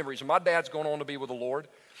 and my dad's going on to be with the Lord,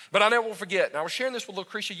 but I never will forget, and I was sharing this with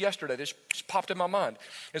Lucretia yesterday, this just popped in my mind,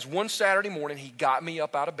 is one Saturday morning he got me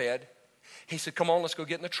up out of bed. He said, come on, let's go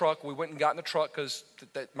get in the truck. We went and got in the truck because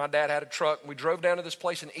my dad had a truck. We drove down to this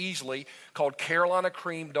place in Easley called Carolina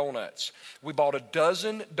Cream Donuts. We bought a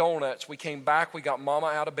dozen donuts. We came back. We got mama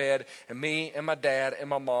out of bed. And me and my dad and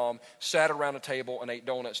my mom sat around a table and ate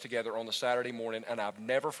donuts together on the Saturday morning. And I've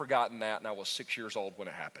never forgotten that. And I was 6 years old when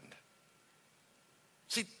it happened.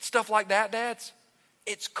 See, stuff like that, dads,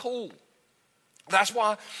 it's cool. That's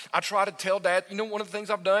why I try to tell dad, you know, one of the things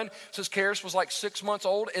I've done since Karis was like 6 months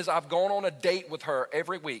old is I've gone on a date with her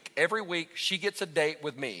every week. Every week she gets a date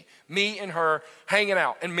with me and her hanging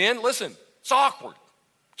out. And men, listen, it's awkward.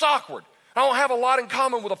 It's awkward. I don't have a lot in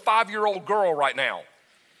common with a 5-year-old girl right now.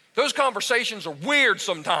 Those conversations are weird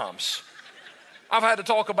sometimes. I've had to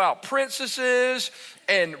talk about princesses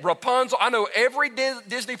and Rapunzel. I know every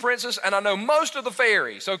Disney princess and I know most of the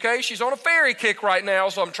fairies, okay? She's on a fairy kick right now,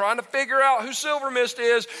 so I'm trying to figure out who Silver Mist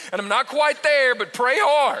is, and I'm not quite there, but pray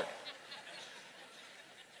hard.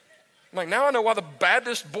 I'm like, now I know why the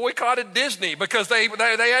Baptists boycotted Disney, because they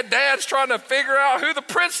had dads trying to figure out who the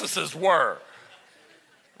princesses were.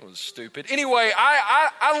 It was stupid. Anyway,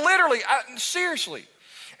 I literally, seriously,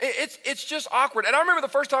 it's just awkward. And I remember the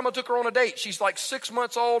first time I took her on a date. She's like 6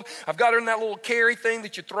 months old. I've got her in that little carry thing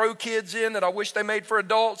that you throw kids in that I wish they made for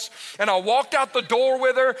adults. And I walked out the door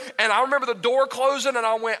with her, and I remember the door closing, and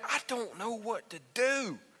I went, I don't know what to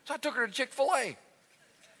do. So I took her to Chick-fil-A.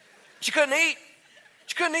 She couldn't eat.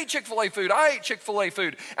 She couldn't eat Chick-fil-A food. I ate Chick-fil-A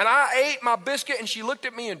food. And I ate my biscuit, and she looked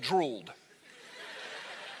at me and drooled.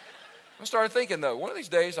 I started thinking, though, one of these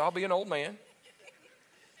days I'll be an old man.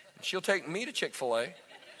 And she'll take me to Chick-fil-A.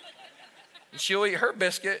 And she'll eat her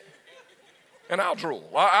biscuit, and I'll drool.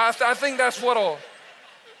 I think that's what'll...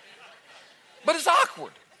 But it's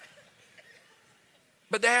awkward.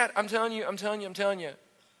 But Dad, I'm telling you,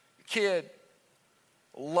 kid,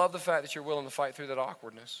 love the fact that you're willing to fight through that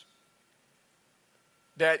awkwardness.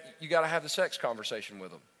 Dad, you got to have the sex conversation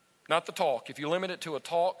with them, not the talk. If you limit it to a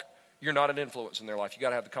talk, you're not an influence in their life. You got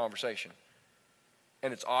to have the conversation.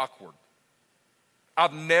 And it's awkward.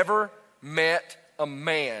 I've never met a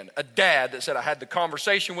man, a dad that said, I had the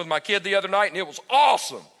conversation with my kid the other night and it was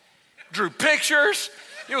awesome. Drew pictures.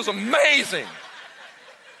 It was amazing.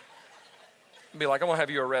 Be like, I'm going to have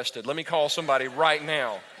you arrested. Let me call somebody right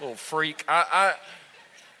now, little freak. I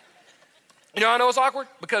know it's awkward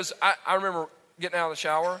because I remember getting out of the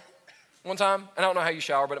shower one time, and I don't know how you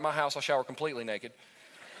shower, but at my house I shower completely naked.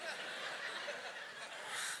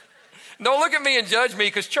 Don't look at me and judge me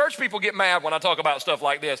because church people get mad when I talk about stuff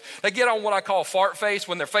like this. They get on what I call fart face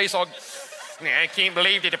when their face all... I can't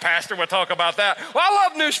believe that the pastor would talk about that. Well, I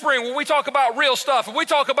love New Spring when we talk about real stuff and we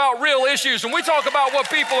talk about real issues and we talk about what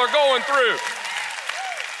people are going through.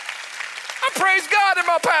 I praise God that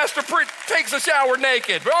my pastor takes a shower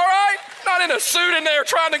naked, all right? Not in a suit in there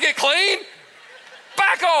trying to get clean.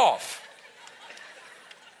 Back off.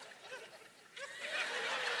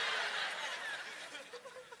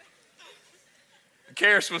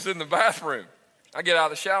 Karis was in the bathroom. I get out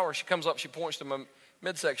of the shower. She comes up. She points to my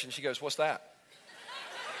midsection. She goes, what's that?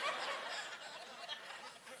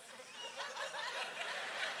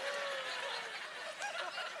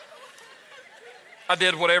 I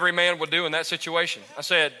did what every man would do in that situation. I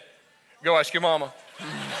said, go ask your mama.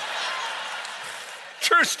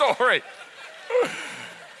 True story.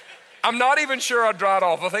 I'm not even sure I dried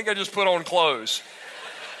off. I think I just put on clothes.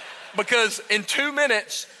 Because in 2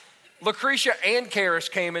 minutes, Lucretia and Karis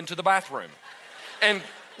came into the bathroom. And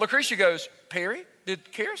Lucretia goes, Perry, did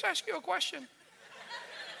Karis ask you a question?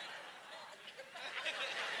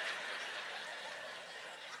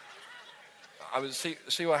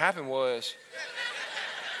 See what happened was,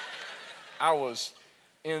 I was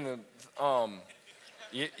in the,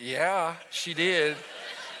 yeah, she did.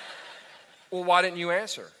 Well, why didn't you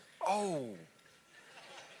answer? Oh.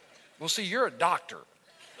 Well, see, you're a doctor.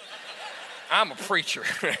 I'm a preacher.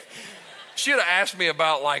 She'd have asked me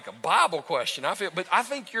about like a Bible question. But I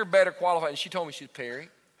think you're better qualified. And she told me, she said, Perry,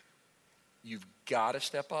 you've got to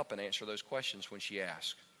step up and answer those questions when she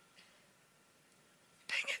asks.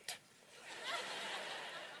 Dang it.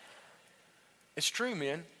 It's true,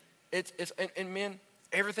 men. And men,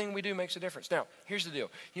 everything we do makes a difference. Now, here's the deal.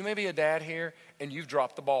 You may be a dad here and you've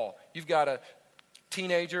dropped the ball. You've got a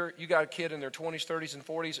teenager, you got a kid in their 20s, 30s, and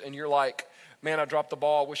 40s, and you're like, man, I dropped the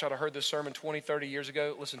ball. I wish I'd have heard this sermon 20, 30 years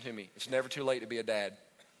ago. Listen to me. It's never too late to be a dad.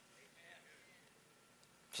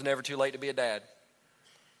 It's never too late to be a dad.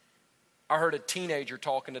 I heard a teenager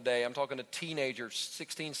talking today. I'm talking to a teenager,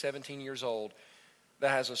 16, 17 years old,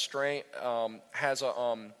 that has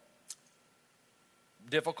a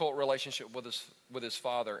difficult relationship with his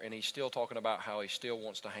father, and he's still talking about how he still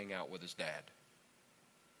wants to hang out with his dad.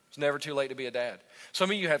 It's never too late to be a dad.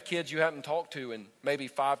 Some of you have kids you haven't talked to in maybe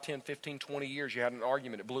 5, 10, 15, 20 years. You had an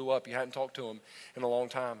argument. It blew up. You hadn't talked to them in a long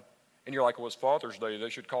time. And you're like, well, it's Father's Day. They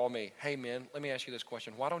should call me. Hey, men, let me ask you this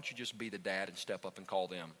question. Why don't you just be the dad and step up and call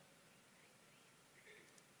them?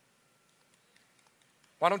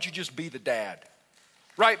 Why don't you just be the dad?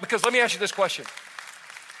 Right? Because let me ask you this question.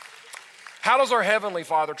 How does our Heavenly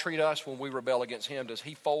Father treat us when we rebel against Him? Does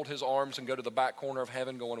He fold His arms and go to the back corner of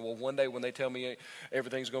heaven going, well, one day when they tell me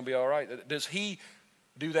everything's going to be all right? Does He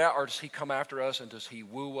do that, or does He come after us, and does He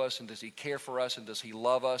woo us, and does He care for us, and does He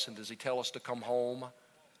love us, and does He tell us to come home?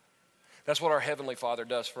 That's what our Heavenly Father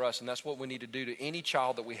does for us, and that's what we need to do to any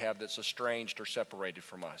child that we have that's estranged or separated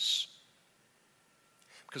from us.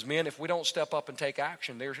 Because, men, if we don't step up and take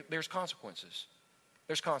action, there's consequences.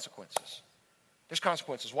 There's consequences. There's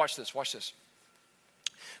consequences. Watch this. Watch this.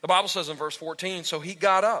 The Bible says in verse 14, so he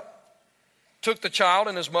got up, took the child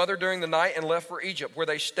and his mother during the night and left for Egypt, where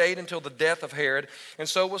they stayed until the death of Herod. And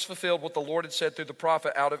so was fulfilled what the Lord had said through the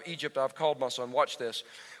prophet, out of Egypt I've called my son. Watch this.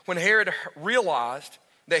 When Herod realized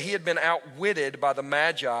that he had been outwitted by the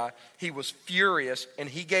Magi, he was furious, and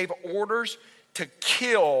he gave orders to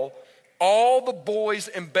kill all the boys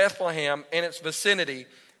in Bethlehem and its vicinity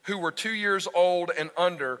who were 2 years old and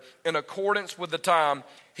under, in accordance with the time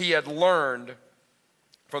he had learned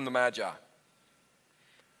from the Magi.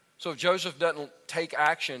 So if Joseph doesn't take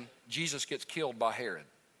action, Jesus gets killed by Herod.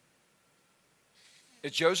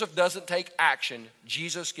 If Joseph doesn't take action,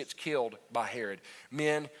 Jesus gets killed by Herod.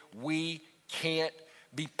 Men, we can't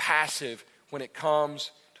be passive when it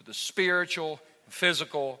comes to the spiritual and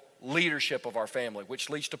physical leadership of our family, which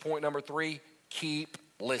leads to point number 3, keep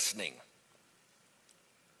listening.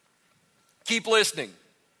 Keep listening.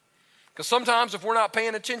 Because sometimes if we're not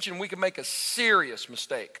paying attention, we can make a serious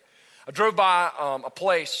mistake. I drove by a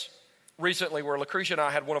place recently where Lucretia and I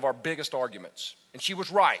had one of our biggest arguments. And she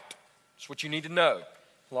was right. That's what you need to know.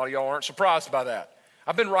 A lot of y'all aren't surprised by that.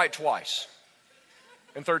 I've been right twice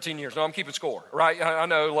in 13 years. No, I'm keeping score, right? I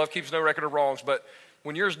know love keeps no record of wrongs, but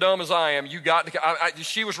when you're as dumb as I am, you got to,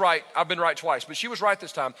 she was right. I've been right twice, but she was right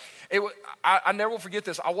this time. I never will forget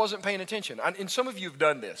this. I wasn't paying attention. And some of you have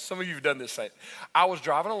done this. Some of you have done this. I was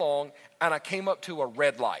driving along, and I came up to a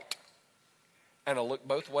red light. And I looked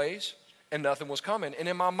both ways, and nothing was coming. And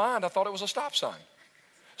in my mind, I thought it was a stop sign.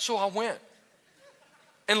 So I went.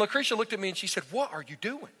 And Lucretia looked at me, and she said, "What are you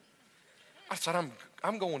doing?" I said,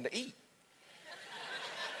 I'm going to eat.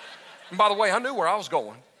 And by the way, I knew where I was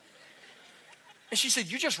going. And she said,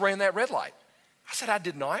 "You just ran that red light." I said, "I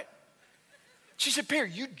did not." She said, "Pierre,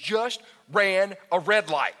 you just ran a red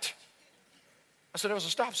light." I said, "It was a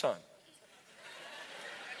stop sign."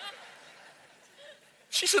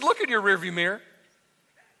 She said, "Look in your rearview mirror."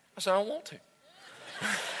 I said, "I don't want to."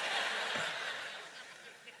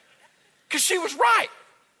 Because she was right,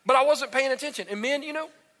 but I wasn't paying attention. And men,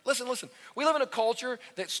 listen. We live in a culture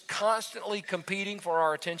that's constantly competing for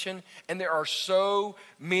our attention, and there are so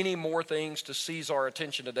many more things to seize our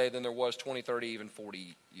attention today than there was 20, 30, even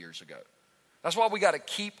 40 years ago. That's why we got to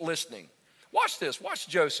keep listening. Watch this. Watch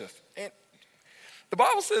Joseph. And the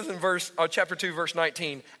Bible says in chapter 2, verse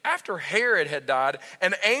 19, after Herod had died,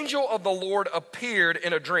 an angel of the Lord appeared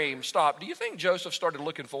in a dream. Stop. Do you think Joseph started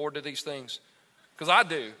looking forward to these things? Because I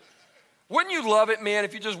do. Wouldn't you love it, man,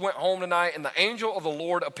 if you just went home tonight and the angel of the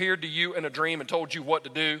Lord appeared to you in a dream and told you what to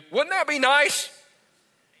do? Wouldn't that be nice?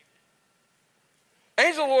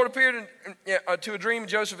 Angel of the Lord appeared to a dream.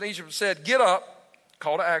 Joseph in Egypt said, "Get up,"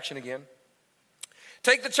 call to action again.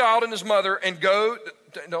 "Take the child and his mother and go."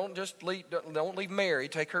 Don't leave Mary.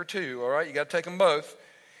 Take her too, all right? You got to take them both.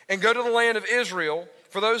 "And go to the land of Israel,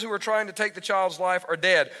 for those who are trying to take the child's life are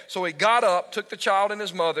dead." So he got up, took the child and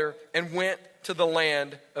his mother, and went to the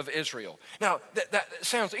land of Israel. Now, that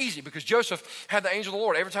sounds easy because Joseph had the angel of the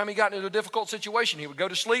Lord. Every time he got into a difficult situation, he would go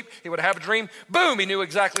to sleep, he would have a dream, boom, he knew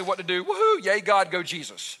exactly what to do. Woohoo, yay God, go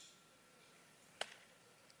Jesus.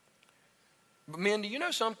 But men, do you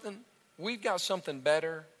know something? We've got something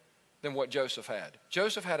better than what Joseph had.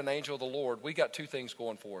 Joseph had an angel of the Lord. We got two things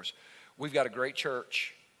going for us. We've got a great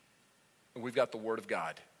church, and we've got the Word of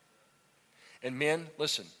God. And men,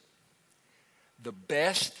 listen, the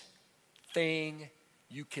best thing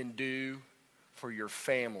you can do for your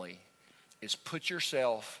family is put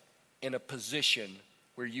yourself in a position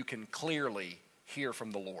where you can clearly hear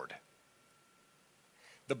from the Lord.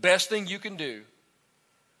 The best thing you can do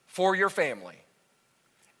for your family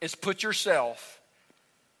is put yourself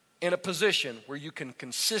in a position where you can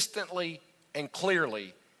consistently and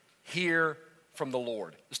clearly hear from the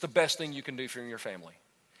Lord. It's the best thing you can do for your family.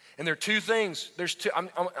 And there are two things. There's two.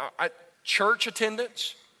 Church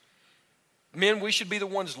attendance. Men, we should be the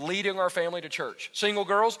ones leading our family to church. Single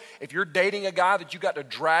girls, if you're dating a guy that you got to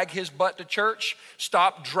drag his butt to church,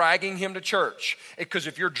 stop dragging him to church. Because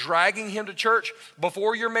if you're dragging him to church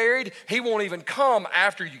before you're married, he won't even come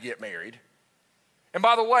after you get married. And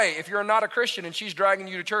by the way, if you're not a Christian and she's dragging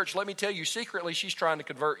you to church, let me tell you, secretly she's trying to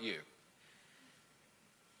convert you.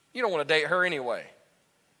 You don't want to date her anyway.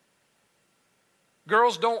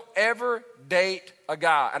 Girls, don't ever date a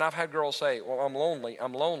guy. And I've had girls say, "Well, I'm lonely.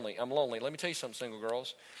 Let me tell you something, single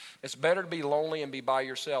girls. It's better to be lonely and be by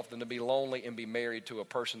yourself than to be lonely and be married to a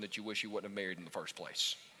person that you wish you wouldn't have married in the first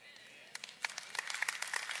place.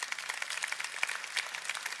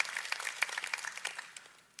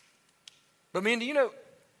 But men, do you know,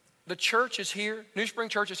 the church is here, New Spring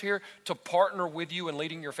Church is here to partner with you in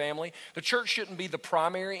leading your family. The church shouldn't be the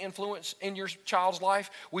primary influence in your child's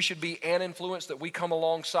life. We should be an influence that we come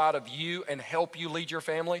alongside of you and help you lead your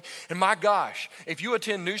family. And my gosh, if you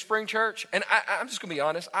attend New Spring Church, and I'm just going to be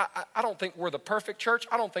honest, I don't think we're the perfect church.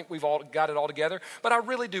 I don't think we've all got it all together, but I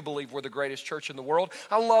really do believe we're the greatest church in the world.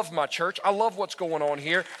 I love my church. I love what's going on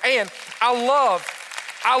here. And I love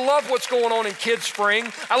what's going on in Kids Spring.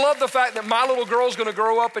 I love the fact that my little girl's going to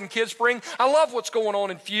grow up in Kids Spring. I love what's going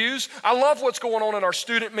on in Fuse. I love what's going on in our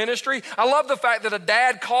student ministry. I love the fact that a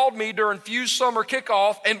dad called me during Fuse summer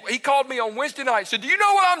kickoff, and he called me on Wednesday night and said, "Do you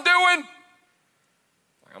know what I'm doing?"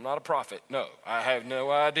 I'm not a prophet. No, I have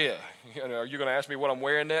no idea. Are you going to ask me what I'm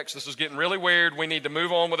wearing next? This is getting really weird. We need to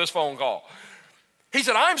move on with this phone call. He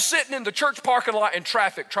said, I'm sitting in the church parking lot in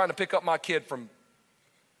traffic trying to pick up my kid from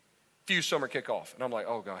Fuse summer kickoff. And I'm like,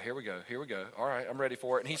 oh God, here we go. All right, I'm ready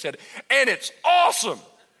for it. And he said, and it's awesome.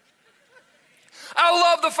 I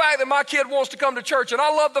love the fact that my kid wants to come to church, and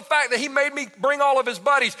I love the fact that he made me bring all of his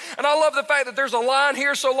buddies, and I love the fact that there's a line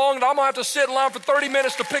here so long that I'm going to have to sit in line for 30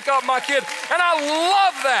 minutes to pick up my kid, and I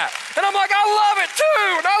love that. And I'm like, I love it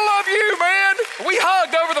too, and I love you, man. We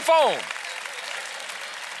hugged over the phone.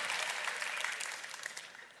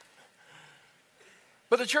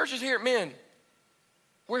 But the church is here, men,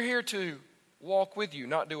 we're here to walk with you,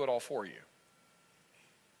 not do it all for you.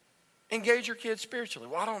 Engage your kids spiritually.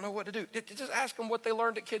 Well, I don't know what to do. Just ask them what they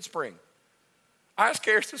learned at Kid Spring. I asked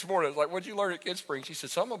Karis this morning, I was like, what'd you learn at Kid Spring? She said,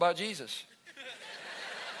 something about Jesus.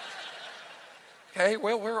 Okay,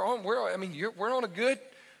 well, we're on a good,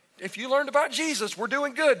 if you learned about Jesus, we're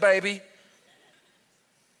doing good, baby.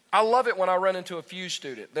 I love it when I run into a Fuse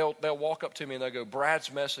student. They'll walk up to me and they'll go,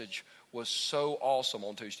 Brad's message was so awesome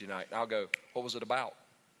on Tuesday night. And I'll go, what was it about?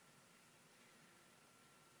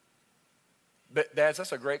 But dads,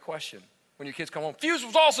 that's a great question. When your kids come home, Fuse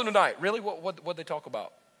was awesome tonight. Really? What'd they talk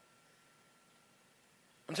about?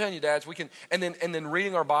 I'm telling you, dads, we can, and then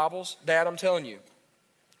reading our Bibles, Dad, I'm telling you,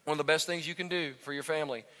 one of the best things you can do for your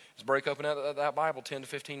family is break open that Bible 10 to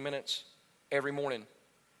 15 minutes every morning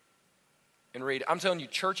and read. I'm telling you,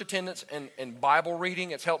 church attendance and Bible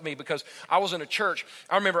reading, it's helped me because I was in a church.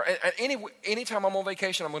 I remember anytime I'm on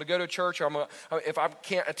vacation, I'm going to go to a church, or if I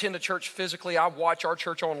can't attend a church physically, I watch our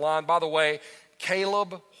church online. By the way,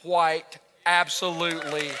 Caleb White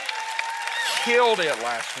absolutely killed it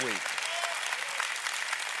last week.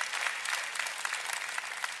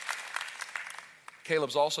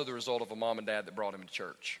 Caleb's also the result of a mom and dad that brought him to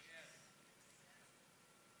church.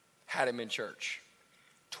 Had him in church.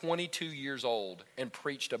 22 years old and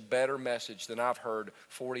preached a better message than I've heard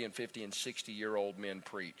 40 and 50 and 60-year-old men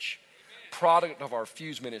preach. Product of our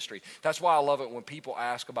Fuse ministry. That's why I love it when people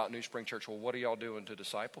ask about New Spring Church, well, what are y'all doing to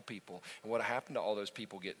disciple people? And what happened to all those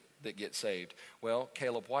people that get saved? Well,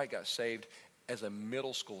 Caleb White got saved as a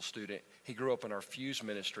middle school student. He grew up in our Fuse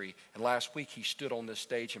ministry, and last week he stood on this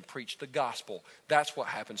stage and preached the gospel. That's what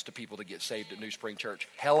happens to people that get saved at New Spring Church.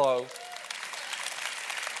 Hello.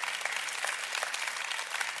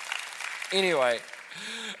 Anyway,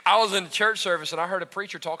 I was in the church service and I heard a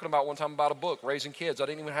preacher talking about one time about a book, raising kids. I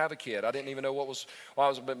didn't even have a kid. I didn't even know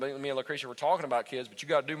me and Lucretia were talking about kids, but you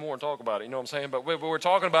got to do more and talk about it. You know what I'm saying? But we were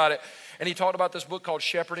talking about it, and he talked about this book called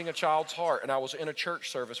Shepherding a Child's Heart. And I was in a church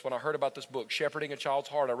service when I heard about this book, Shepherding a Child's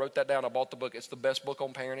Heart. I wrote that down. I bought the book. It's the best book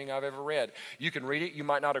on parenting I've ever read. You can read it. You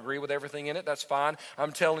might not agree with everything in it. That's fine.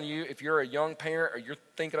 I'm telling you, if you're a young parent or you're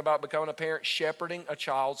thinking about becoming a parent, Shepherding a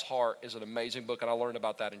Child's Heart is an amazing book, and I learned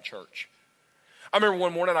about that in church. I remember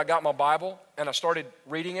one morning I got my Bible and I started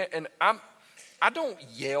reading it, and I don't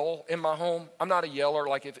yell in my home. I'm not a yeller.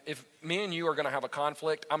 Like if me and you are going to have a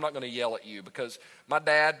conflict, I'm not going to yell at you, because my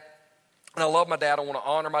dad, and I love my dad, I want to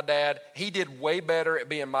honor my dad. He did way better at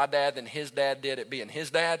being my dad than his dad did at being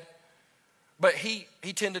his dad. But he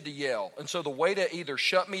tended to yell. And so the way to either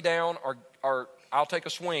shut me down or I'll take a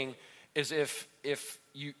swing is if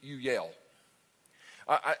you yell.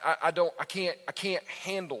 I can't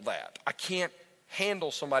handle that. I can't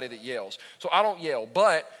handle somebody that yells. So I don't yell.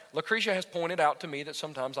 But Lucretia has pointed out to me that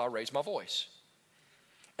sometimes I raise my voice.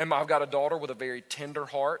 And I've got a daughter with a very tender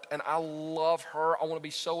heart, and I love her. I want to be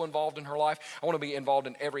so involved in her life. I want to be involved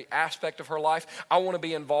in every aspect of her life. I want to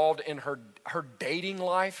be involved in her dating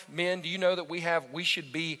life. Men, do you know that we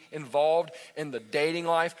should be involved in the dating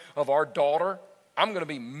life of our daughter? I'm going to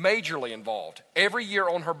be majorly involved. Every year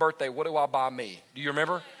on her birthday, what do I buy me? Do you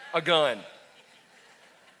remember? A gun.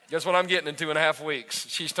 Guess what I'm getting in 2.5 weeks?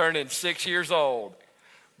 She's turning 6 years old.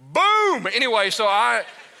 Boom! Anyway, so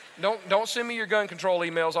don't send me your gun control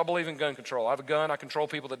emails. I believe in gun control. I have a gun. I control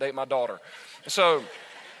people that date my daughter. So,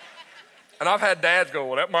 and I've had dads go,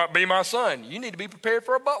 well, that might be my son. You need to be prepared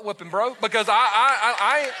for a butt whipping, bro, because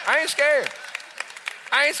I ain't scared.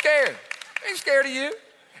 I ain't scared. I ain't scared of you.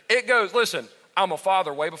 It goes, listen, I'm a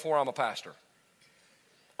father way before I'm a pastor.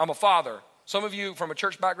 I'm a father. Some of you from a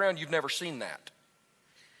church background, you've never seen that.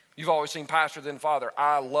 You've always seen pastor then father.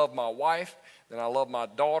 I love my wife, then I love my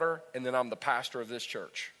daughter, and then I'm the pastor of this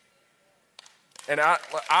church. And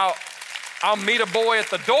I'll meet a boy at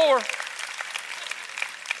the door.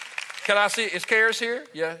 Can I see? Is Karis here?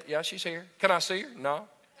 Yeah, she's here. Can I see her? No.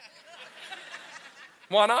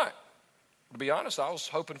 Why not? To be honest, I was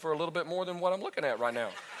hoping for a little bit more than what I'm looking at right now.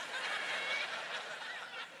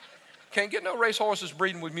 Can't get no racehorses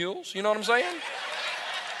breeding with mules. You know what I'm saying?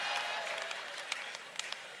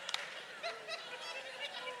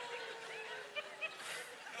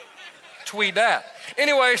 Tweet that.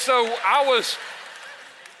 Anyway, so I was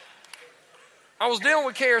dealing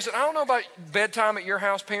with Karis, and I don't know about bedtime at your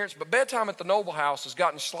house, parents, but bedtime at the Noble house has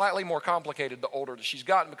gotten slightly more complicated the older that she's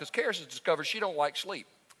gotten because Karis has discovered she don't like sleep.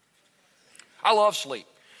 I love sleep.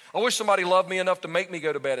 I wish somebody loved me enough to make me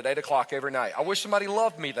go to bed at 8 o'clock every night. I wish somebody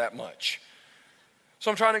loved me that much. So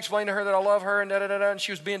I'm trying to explain to her that I love her and da-da-da-da, and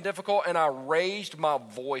she was being difficult, and I raised my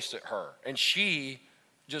voice at her, and she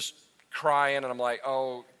just crying, and I'm like,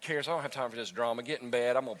 oh, Karis, I don't have time for this drama. Get in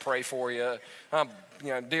bed. I'm going to pray for you.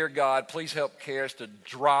 Dear God, please help Karis to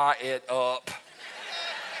dry it up.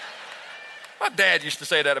 My dad used to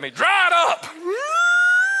say that to me, dry it up.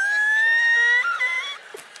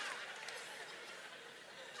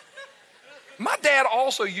 My dad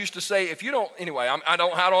also used to say, if you don't, anyway, I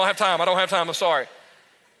don't have time. I'm sorry.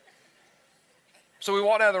 So we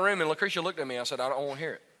walked out of the room, and Lucretia looked at me. I said, I don't want to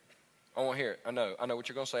hear it. I don't want to hear it. I know what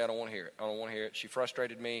you're going to say. I don't want to hear it. I don't want to hear it. She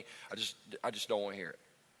frustrated me. I just don't want to hear it.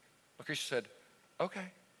 Lucretia said, okay.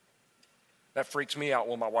 That freaks me out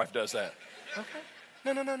when my wife does that. Okay.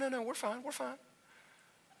 No. We're fine.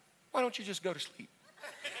 Why don't you just go to sleep?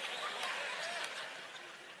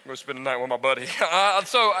 I'm going to spend the night with my buddy.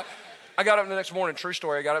 So I got up the next morning. True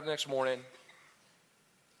story. I got up the next morning.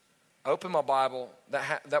 I opened my Bible.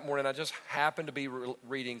 That morning I just happened to be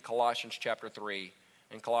reading Colossians chapter 3.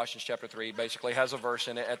 And Colossians chapter 3 basically has a verse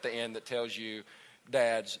in it at the end that tells you,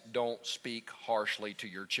 dads, don't speak harshly to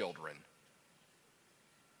your children.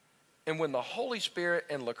 And when the Holy Spirit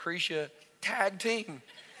and Lucretia tag team,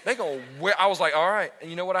 I was like, all right. And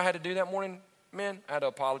you know what I had to do that morning, man? I had to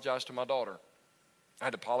apologize to my daughter. I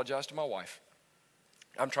had to apologize to my wife.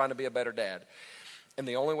 I'm trying to be a better dad. And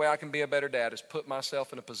the only way I can be a better dad is put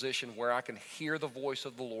myself in a position where I can hear the voice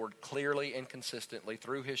of the Lord clearly and consistently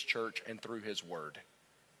through his church and through his word.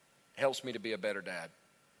 It helps me to be a better dad.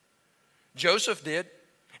 Joseph did.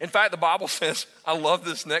 In fact, the Bible says, I love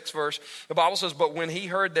this next verse. The Bible says, but when he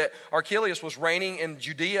heard that Archelaus was reigning in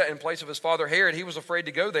Judea in place of his father Herod, he was afraid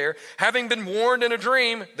to go there. Having been warned in a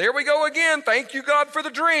dream, there we go again, thank you God for the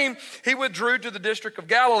dream, he withdrew to the district of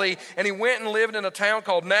Galilee, and he went and lived in a town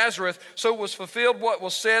called Nazareth. So was fulfilled what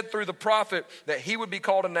was said through the prophet, that he would be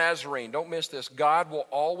called a Nazarene. Don't miss this. God will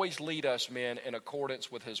always lead us, men, in accordance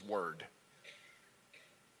with his word.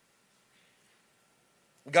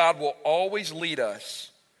 God will always lead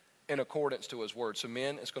us in accordance to his word. So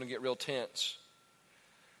men, it's going to get real tense.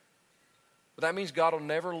 But that means God will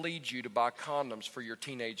never lead you to buy condoms for your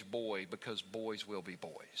teenage boy, because boys will be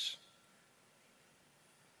boys.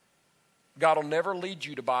 God will never lead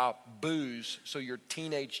you to buy booze so your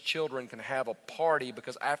teenage children can have a party,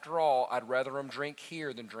 because after all, I'd rather them drink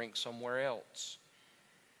here than drink somewhere else.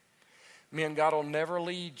 Men, God will never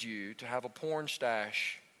lead you to have a porn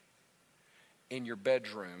stash in your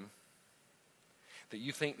bedroom that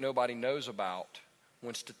you think nobody knows about,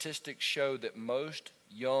 when statistics show that most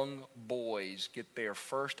young boys get their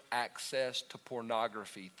first access to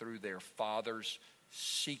pornography through their father's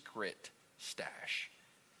secret stash.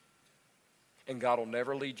 And God will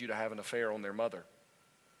never lead you to have an affair on their mother.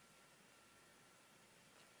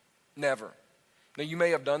 Never. Now, you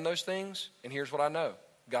may have done those things, and here's what I know.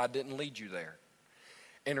 God didn't lead you there.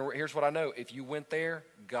 And here's what I know. If you went there,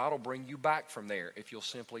 God will bring you back from there if you'll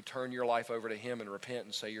simply turn your life over to him and repent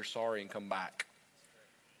and say you're sorry and come back.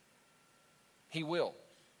 He will.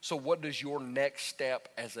 So what does your next step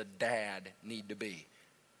as a dad need to be?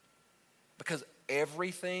 Because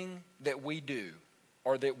everything that we do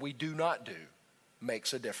or that we do not do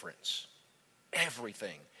makes a difference.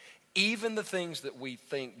 Everything. Even the things that we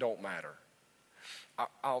think don't matter.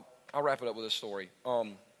 I'll wrap it up with a story.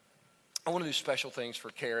 I want to do special things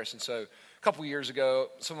for Karis. And so a couple years ago,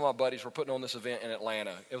 some of my buddies were putting on this event in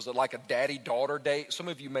Atlanta. It was like a daddy-daughter date. Some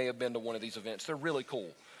of you may have been to one of these events. They're really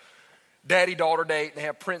cool. Daddy-daughter date, and they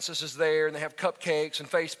have princesses there, and they have cupcakes and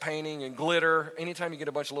face painting and glitter. Anytime you get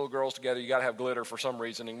a bunch of little girls together, you got to have glitter for some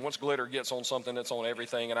reason. And once glitter gets on something, it's on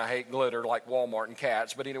everything. And I hate glitter like Walmart and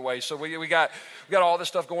cats. But anyway, so we got all this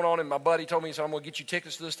stuff going on. And my buddy told me, he said, I'm going to get you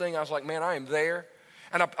tickets to this thing. I was like, man, I am there.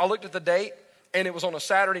 And I looked at the date. And it was on a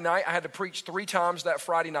Saturday night. I had to preach 3 times that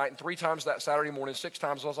Friday night and 3 times that Saturday morning, 6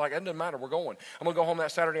 times. So I was like, it doesn't matter. We're going. I'm going to go home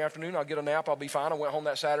that Saturday afternoon. I'll get a nap. I'll be fine. I went home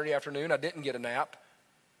that Saturday afternoon. I didn't get a nap.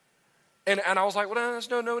 And I was like, well, that's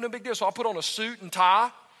no big deal. So I put on a suit and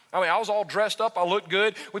tie. I mean, I was all dressed up. I looked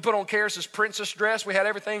good. We put on Karis's princess dress. We had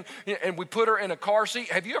everything, and we put her in a car seat.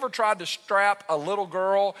 Have you ever tried to strap a little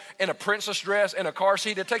girl in a princess dress in a car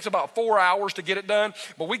seat? It takes about 4 hours to get it done,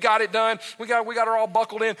 but we got it done. We got her all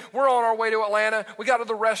buckled in. We're on our way to Atlanta. We got to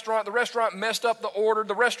the restaurant. The restaurant messed up the order.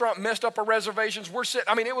 The restaurant messed up our reservations. We're sitting.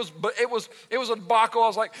 I mean, it was a debacle. I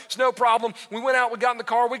was like, it's no problem. We went out. We got in the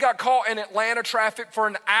car. We got caught in Atlanta traffic for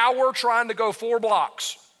an hour trying to go 4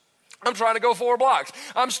 blocks. I'm trying to go 4 blocks.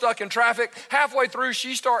 I'm stuck in traffic. Halfway through,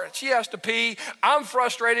 she has to pee. I'm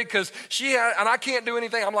frustrated because and I can't do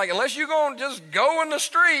anything. I'm like, unless you're going to just go in the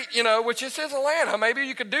street, which it says Atlanta, maybe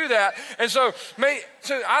you could do that. And so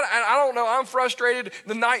I don't know. I'm frustrated.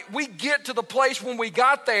 The night we get to the place, when we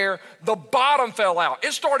got there, the bottom fell out.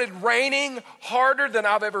 It started raining harder than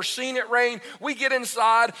I've ever seen it rain. We get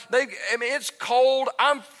inside. It's cold.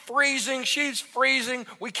 I'm freezing. She's freezing.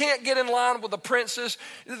 We can't get in line with the princess.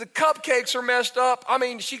 The cupcakes are messed up. I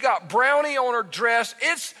mean, she got brownie on her dress.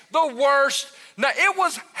 It's the worst. Now, it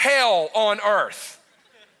was hell on earth.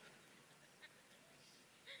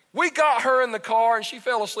 We got her in the car, and she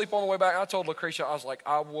fell asleep on the way back. I told Lucretia, I was like,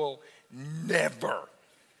 I will never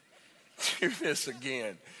do this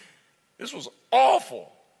again. This was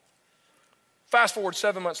awful. Fast forward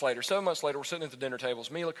 7 months later. 7 months later, we're sitting at the dinner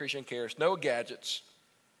tables, me, Lucretia, and Karis, no gadgets.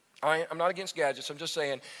 I'm not against gadgets. I'm just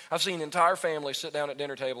saying I've seen entire families sit down at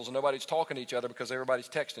dinner tables and nobody's talking to each other because everybody's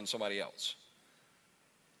texting somebody else.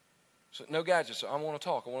 So no gadgets. I want to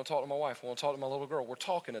talk. I want to talk to my wife. I want to talk to my little girl. We're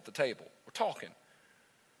talking at the table. We're talking.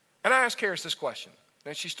 And I asked Karis this question.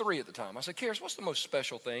 And she's 3 at the time. I said, Karis, what's the most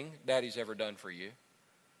special thing Daddy's ever done for you?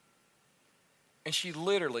 And she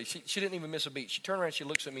literally, she didn't even miss a beat. She turned around, she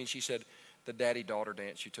looks at me and she said, the daddy-daughter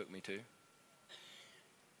dance you took me to.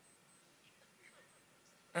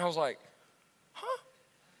 And I was like, huh?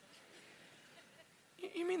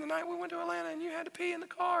 You mean the night we went to Atlanta and you had to pee in the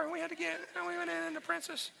car and we went in the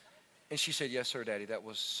princess? And she said, yes, sir, Daddy. That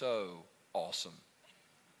was so awesome.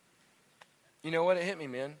 You know what? It hit me,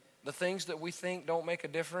 man. The things that we think don't make a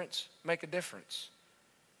difference make a difference.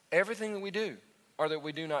 Everything that we do or that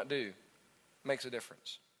we do not do makes a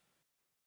difference.